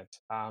doing it.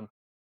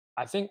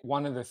 I think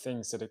one of the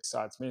things that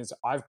excites me is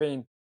I've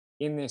been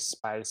in this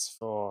space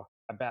for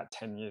about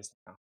 10 years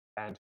now.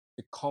 And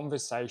the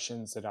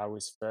conversations that I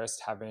was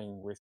first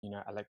having with,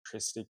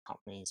 electricity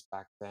companies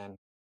back then,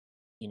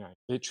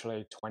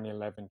 literally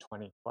 2011,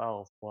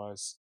 2012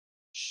 was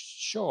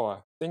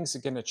sure, things are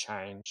going to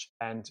change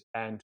and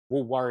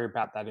we'll worry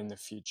about that in the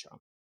future.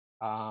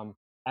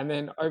 And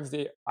then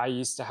I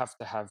used to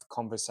have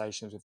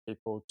conversations with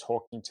people,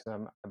 talking to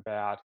them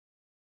about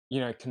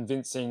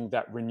convincing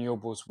that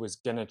renewables was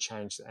going to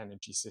change the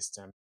energy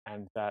system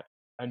and that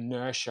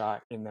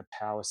inertia in the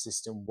power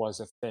system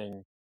was a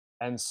thing.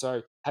 And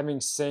so,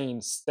 having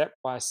seen step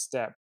by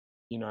step,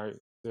 you know,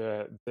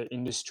 the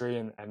industry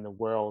and the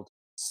world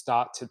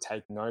start to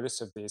take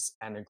notice of this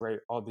and agree,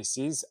 oh, this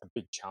is a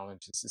big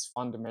challenge. This is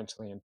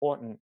fundamentally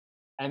important.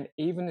 And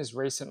even as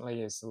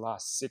recently as the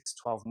last 6,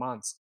 12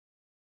 months,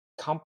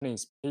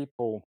 companies,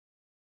 people,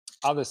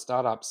 other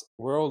startups,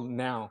 we're all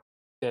now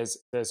there's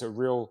a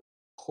real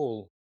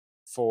pull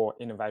for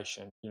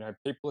innovation.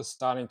 People are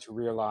starting to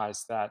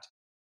realize that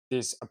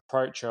this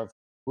approach of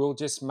we'll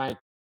just make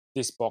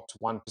this box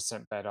 1%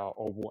 better,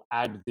 or we'll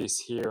add this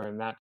here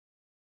and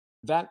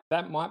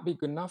that might be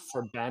good enough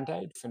for a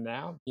band-aid for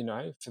now,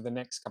 for the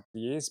next couple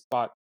of years,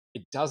 but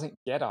it doesn't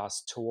get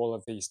us to all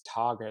of these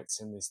targets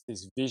and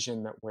this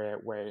vision that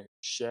we're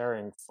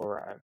sharing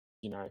for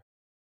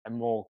a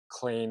more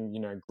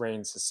clean,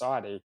 green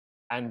society,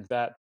 and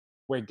that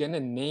we're going to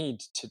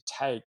need to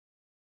take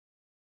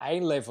a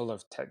level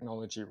of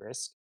technology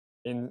risk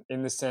in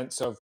the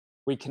sense of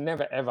we can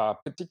never ever,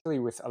 particularly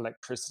with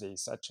electricity,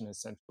 such an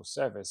essential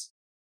service,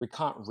 we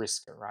can't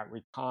risk it, right?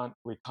 We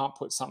can't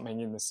put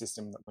something in the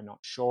system that we're not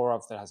sure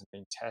of, that hasn't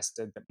been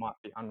tested, that might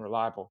be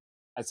unreliable.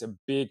 That's a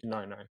big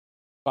no-no.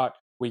 But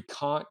we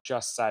can't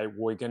just say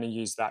we're going to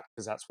use that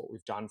because that's what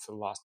we've done for the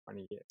last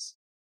 20 years,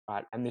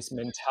 right? And this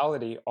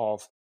mentality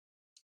of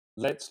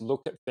let's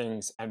look at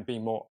things and be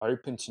more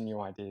open to new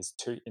ideas,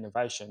 to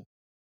innovation,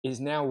 is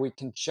now we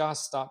can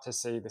just start to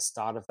see the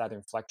start of that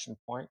inflection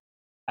point.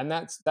 And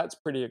that's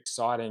pretty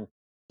exciting,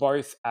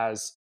 both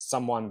as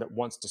someone that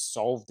wants to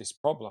solve this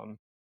problem,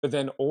 but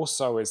then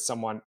also as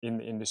someone in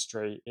the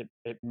industry,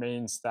 it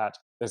means that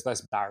there's less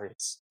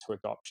barriers to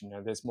adoption.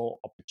 There's more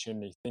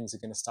opportunity. Things are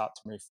going to start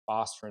to move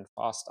faster and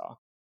faster.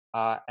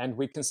 And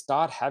we can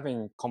start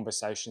having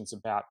conversations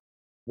about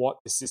what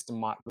the system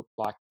might look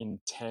like in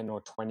 10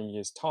 or 20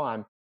 years'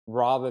 time,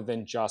 rather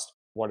than just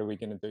what are we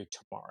going to do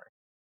tomorrow.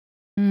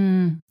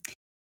 Mm,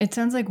 it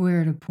sounds like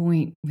we're at a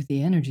point with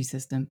the energy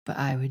system, but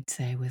I would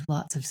say with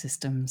lots of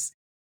systems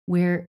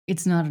where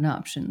it's not an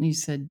option. You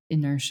said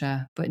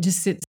inertia, but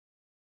just sit.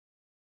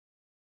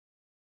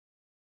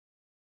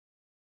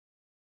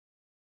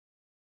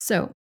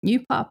 So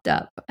you popped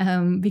up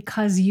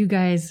because you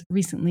guys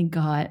recently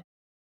got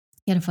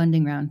a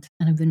funding round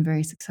and have been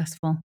very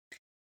successful.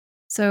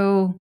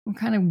 So we're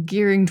kind of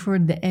gearing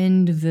toward the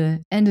end of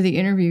the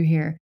interview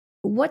here.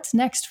 What's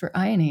next for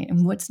Ionate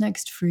and what's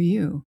next for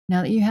you?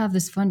 Now that you have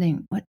this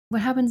funding,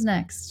 what happens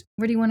next?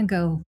 Where do you want to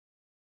go?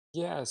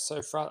 Yeah,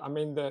 so I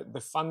mean,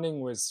 the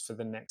funding was for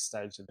the next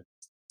stage of the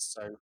business.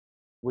 So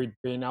we'd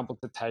been able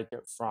to take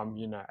it from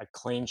a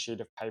clean sheet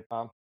of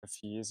paper a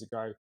few years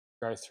ago,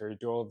 go through,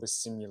 do all the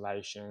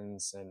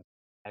simulations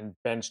and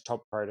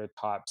benchtop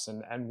prototypes,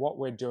 and what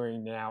we're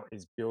doing now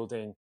is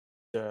building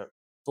the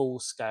full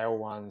scale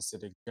ones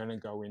that are going to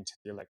go into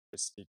the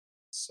electricity.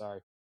 So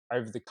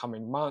over the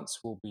coming months,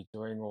 we'll be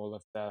doing all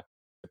of the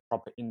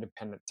proper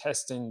independent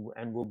testing,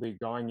 and we'll be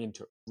going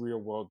into real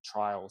world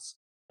trials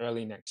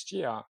early next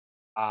year,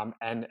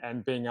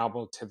 and being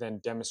able to then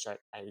demonstrate,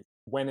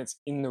 when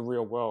it's in the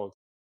real world,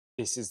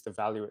 this is the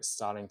value it's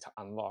starting to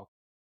unlock.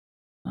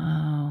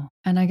 Wow.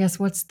 And I guess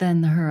what's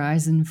then the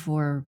horizon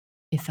for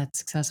if that's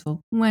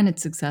successful, when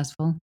it's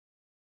successful?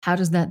 How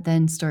does that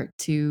then start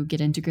to get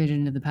integrated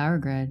into the power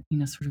grid?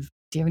 Sort of,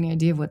 do you have any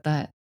idea of what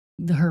the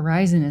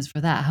horizon is for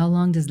that? How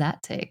long does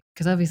that take?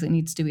 Because obviously it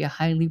needs to be a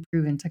highly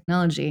proven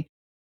technology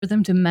for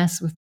them to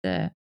mess with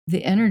the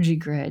energy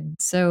grid.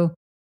 So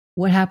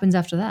what happens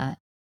after that?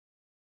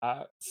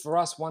 For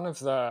us, one of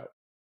the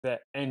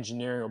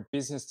engineering or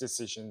business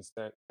decisions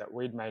that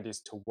we'd made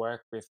is to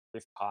work with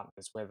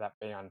partners, whether that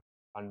be on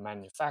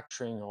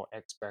manufacturing or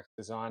expert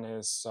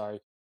designers.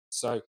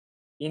 So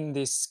in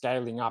this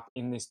scaling up,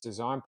 in this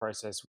design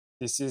process,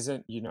 this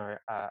isn't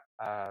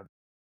a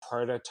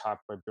prototype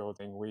we're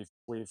building.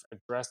 We've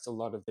addressed a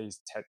lot of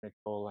these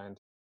technical and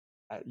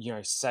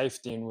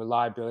safety and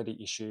reliability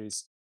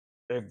issues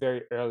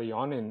very early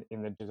on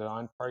in the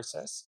design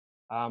process.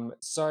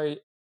 So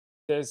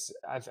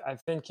I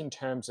think in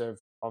terms of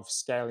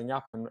scaling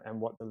up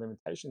and what the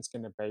limitations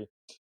going to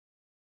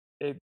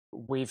be,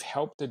 we've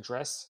helped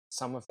address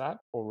some of that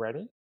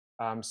already.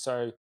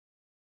 So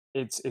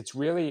it's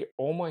really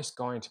almost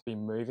going to be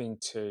moving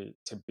to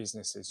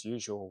business as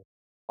usual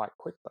quite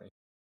quickly.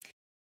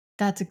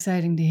 That's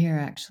exciting to hear,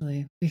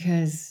 actually,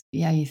 because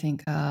yeah, you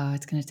think, oh,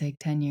 it's going to take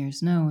 10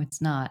 years. No, it's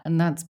not. And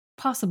that's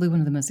possibly one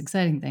of the most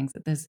exciting things,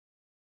 that this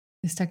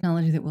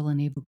technology that will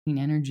enable clean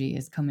energy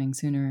is coming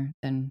sooner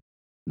than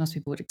most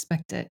people would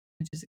expect it,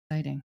 which is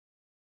exciting.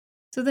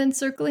 So then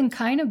circling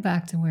kind of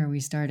back to where we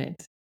started.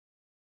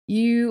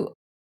 You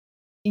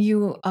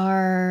you're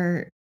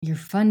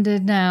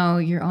funded now,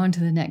 you're on to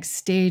the next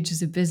stage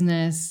as a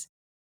business.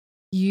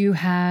 You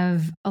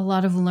have a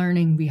lot of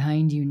learning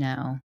behind you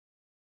now.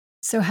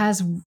 So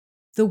has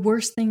the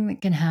worst thing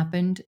that can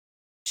happen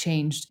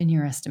changed in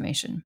your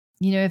estimation?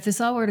 You know, if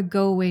this all were to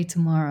go away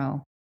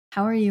tomorrow,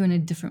 how are you in a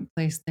different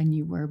place than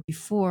you were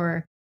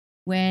before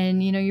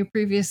when, your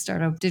previous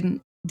startup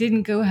didn't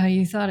go how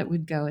you thought it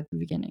would go at the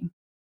beginning?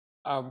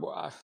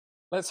 Well,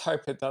 let's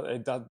hope that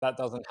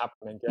doesn't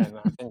happen again.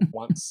 I think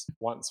once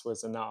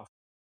was enough.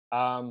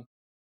 Um,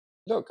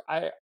 Look,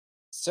 I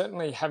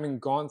certainly having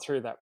gone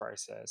through that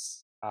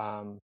process,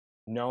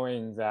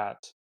 knowing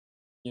that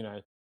you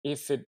know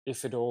if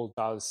it all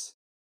does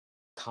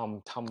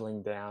come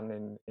tumbling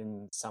down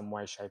in some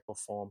way, shape, or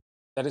form,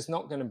 that is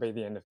not going to be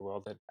the end of the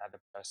world at a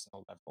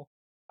personal level.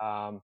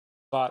 Um,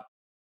 but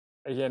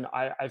again,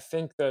 I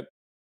think that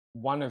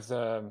one of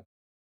the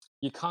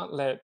you can't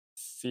let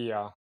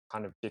fear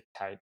kind of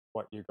dictate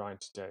what you're going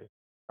to do,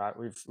 right?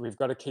 We've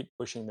got to keep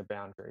pushing the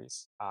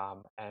boundaries,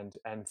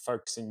 and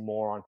focusing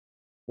more on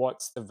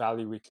what's the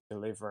value we can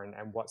deliver,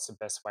 and what's the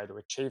best way to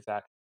achieve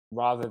that,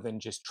 rather than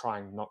just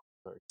trying not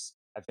to lose.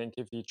 I think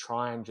if you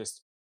try and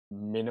just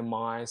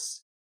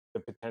minimize the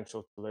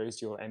potential to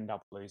lose, you'll end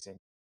up losing.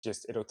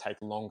 Just it'll take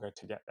longer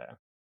to get there.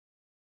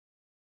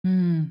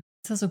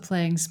 It's also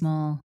playing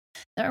small.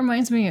 That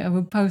reminds me of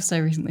a post I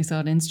recently saw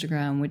on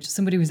Instagram, which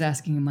somebody was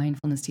asking a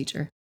mindfulness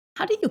teacher,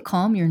 how do you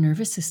calm your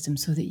nervous system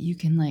so that you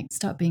can like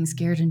stop being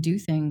scared and do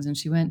things? And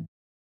she went,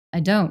 I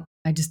don't.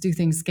 I just do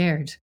things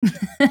scared.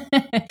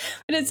 But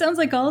it sounds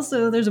like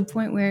also there's a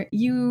point where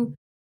you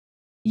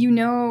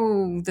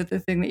know that the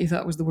thing that you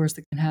thought was the worst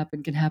that can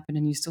happen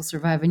and you still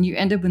survive, and you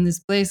end up in this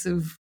place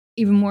of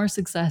even more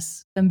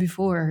success than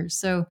before.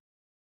 So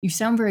you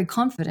sound very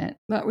confident.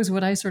 That was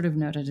what I sort of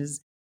noted,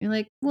 is you're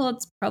like, well,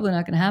 it's probably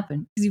not going to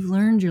happen because you've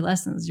learned your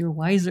lessons, you're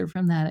wiser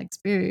from that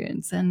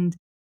experience, and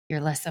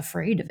you're less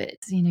afraid of it.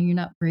 You're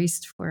not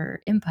braced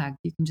for impact.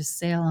 You can just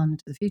sail on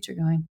into the future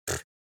going,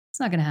 it's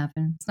not going to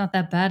happen, it's not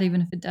that bad,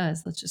 even if it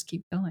does, let's just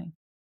keep going.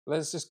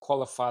 Let's just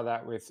qualify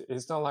that with,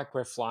 it's not like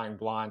we're flying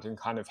blind and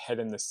kind of head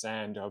in the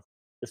sand of,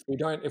 if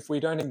we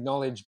don't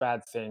acknowledge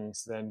bad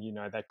things, then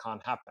they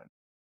can't happen.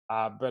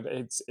 But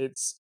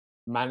it's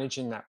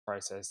managing that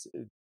process.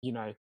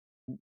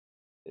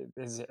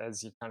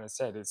 As you kind of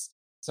said, it's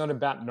not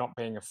about not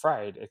being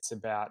afraid. It's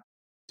about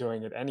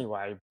doing it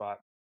anyway, but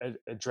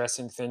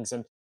addressing things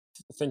and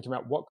thinking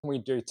about what can we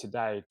do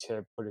today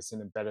to put us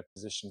in a better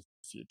position for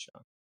the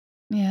future.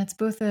 Yeah, it's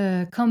both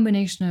a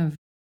combination of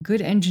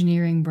good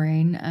engineering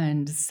brain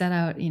and set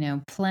out,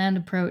 planned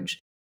approach,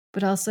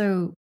 but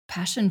also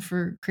passion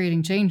for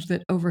creating change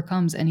that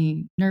overcomes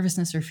any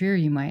nervousness or fear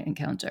you might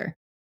encounter.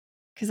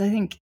 Because I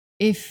think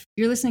if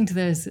you're listening to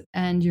this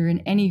and you're in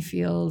any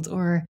field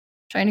or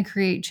trying to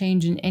create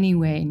change in any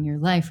way in your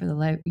life or the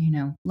life,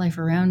 life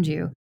around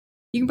you,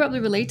 you can probably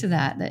relate to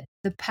that, that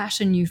the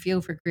passion you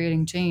feel for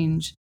creating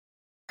change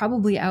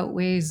probably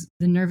outweighs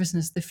the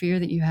nervousness, the fear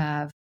that you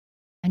have,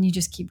 and you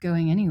just keep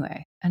going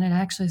anyway. And it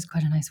actually is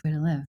quite a nice way to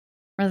live.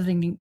 Rather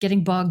than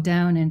getting bogged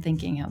down and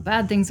thinking how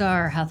bad things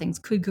are or how things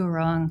could go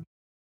wrong,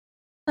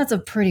 that's a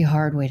pretty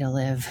hard way to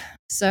live.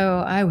 So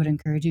I would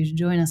encourage you to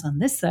join us on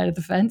this side of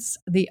the fence,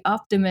 the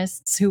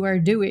optimists who are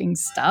doing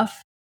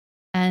stuff.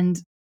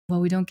 And while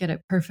we don't get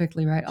it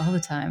perfectly right all the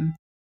time,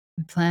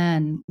 we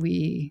plan,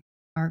 we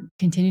are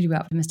continue to be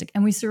optimistic,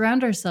 and we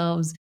surround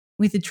ourselves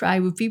with a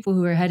tribe of people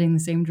who are heading the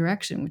same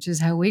direction, which is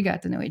how we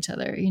got to know each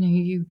other.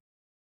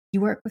 You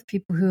work with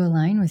people who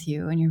align with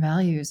you and your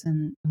values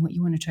and what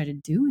you want to try to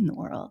do in the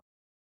world.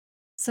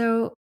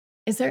 So,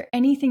 is there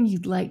anything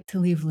you'd like to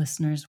leave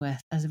listeners with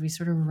as we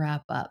sort of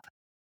wrap up?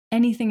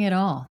 Anything at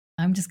all?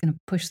 I'm just going to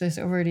push this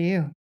over to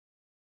you.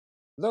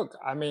 Look,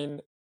 I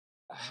mean,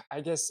 I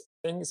guess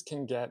things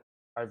can get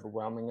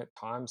overwhelming at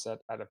times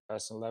at a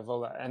personal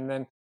level, and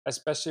then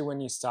especially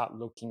when you start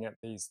looking at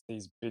these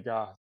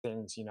bigger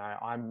things.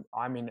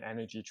 I'm in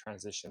energy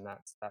transition.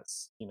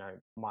 That's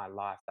my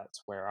life.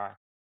 That's where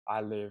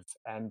I live,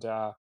 and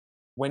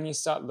when you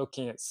start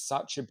looking at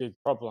such a big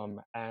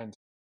problem, and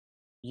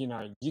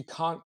you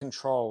can't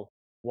control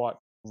what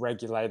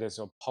regulators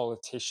or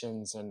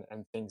politicians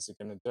and things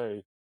are going to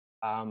do.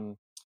 Um,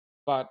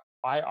 but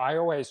I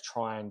always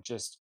try and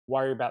just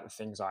worry about the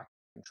things I can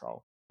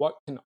control. What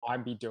can I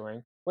be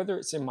doing, whether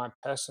it's in my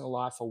personal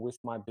life or with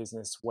my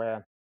business,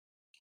 where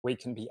we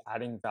can be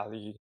adding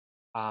value,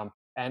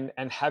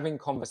 and having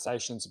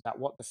conversations about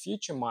what the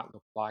future might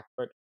look like,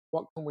 but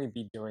what can we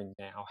be doing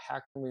now? How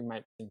can we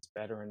make things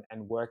better,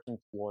 and working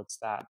towards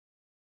that,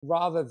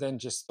 rather than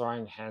just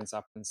throwing hands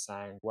up and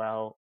saying,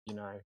 well,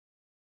 the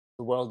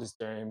world is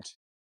doomed.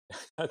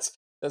 that's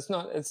that's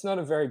not it's not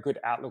a very good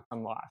outlook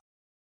on life.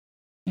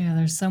 Yeah,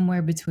 there's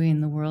somewhere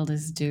between the world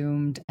is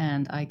doomed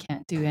and I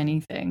can't do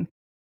anything.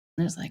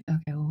 There's like,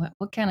 okay, well,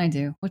 what can I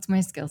do? What's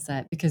my skill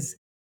set? Because if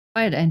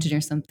I had to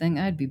engineer something,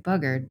 I'd be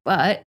buggered.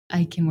 But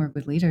I can work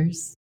with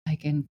leaders. I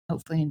can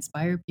hopefully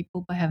inspire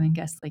people by having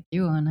guests like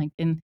you on. I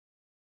can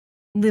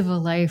live a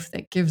life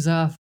that gives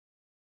off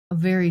a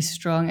very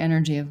strong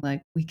energy of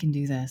like, we can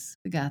do this.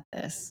 We got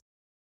this.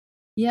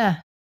 Yeah,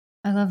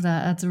 I love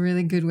that. That's a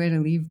really good way to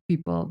leave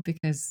people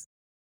because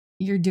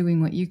you're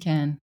doing what you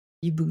can.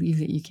 You believe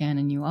that you can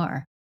and you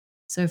are.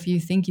 So if you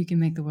think you can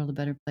make the world a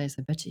better place,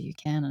 I bet you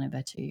can and I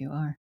bet you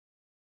are.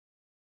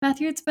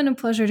 Matthew, it's been a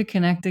pleasure to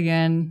connect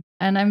again.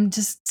 And I'm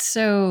just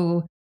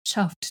so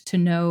chuffed to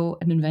know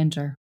an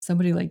inventor,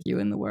 somebody like you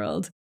in the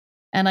world.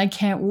 And I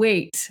can't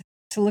wait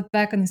to look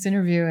back on this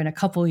interview in a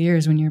couple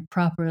years when you're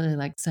properly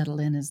like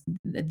settled in as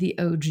the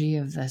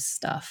OG of this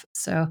stuff.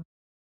 So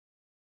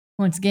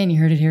once again, you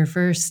heard it here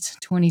first,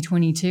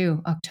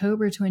 2022,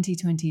 October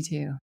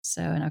 2022.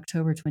 So in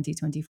October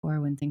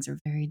 2024, when things are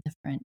very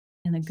different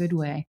in a good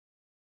way.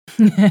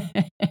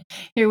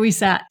 Here we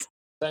sat.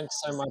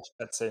 Thanks so much,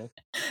 Betsy.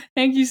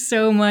 Thank you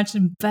so much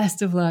and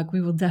best of luck.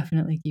 We will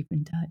definitely keep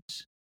in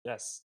touch.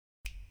 Yes.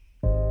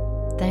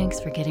 Thanks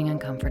for getting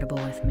uncomfortable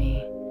with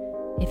me.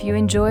 If you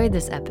enjoyed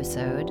this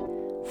episode,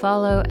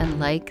 follow and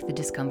like the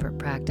Discomfort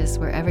Practice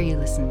wherever you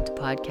listen to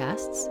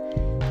podcasts.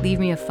 Leave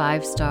me a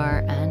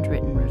 5-star and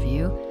written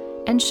review,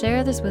 and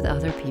share this with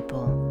other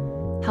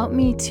people. Help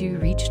me to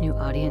reach new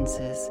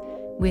audiences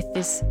with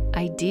this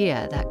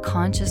idea that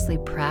consciously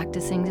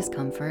practicing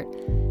discomfort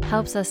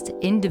helps us to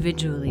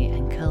individually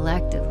and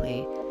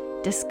collectively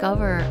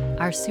discover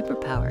our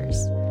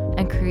superpowers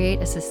and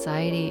create a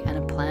society and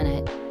a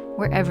planet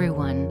where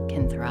everyone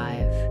can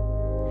thrive.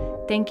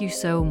 Thank you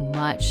so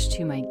much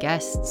to my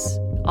guests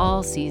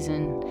all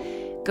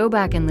season. Go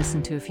back and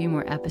listen to a few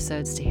more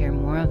episodes to hear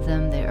more of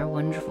them. They are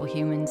wonderful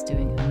humans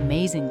doing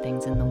amazing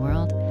things in the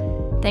world.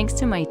 Thanks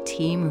to my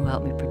team who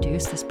helped me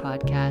produce this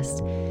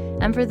podcast,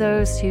 and for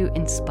those who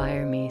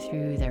inspire me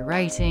through their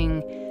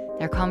writing,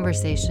 their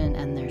conversation,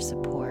 and their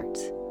support.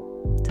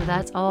 So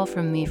that's all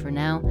from me for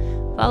now.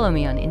 Follow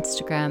me on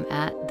Instagram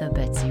at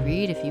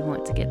 @TheBetsyReed if you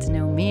want to get to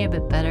know me a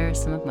bit better,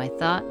 some of my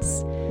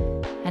thoughts.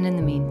 And in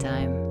the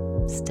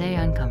meantime, stay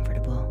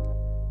uncomfortable.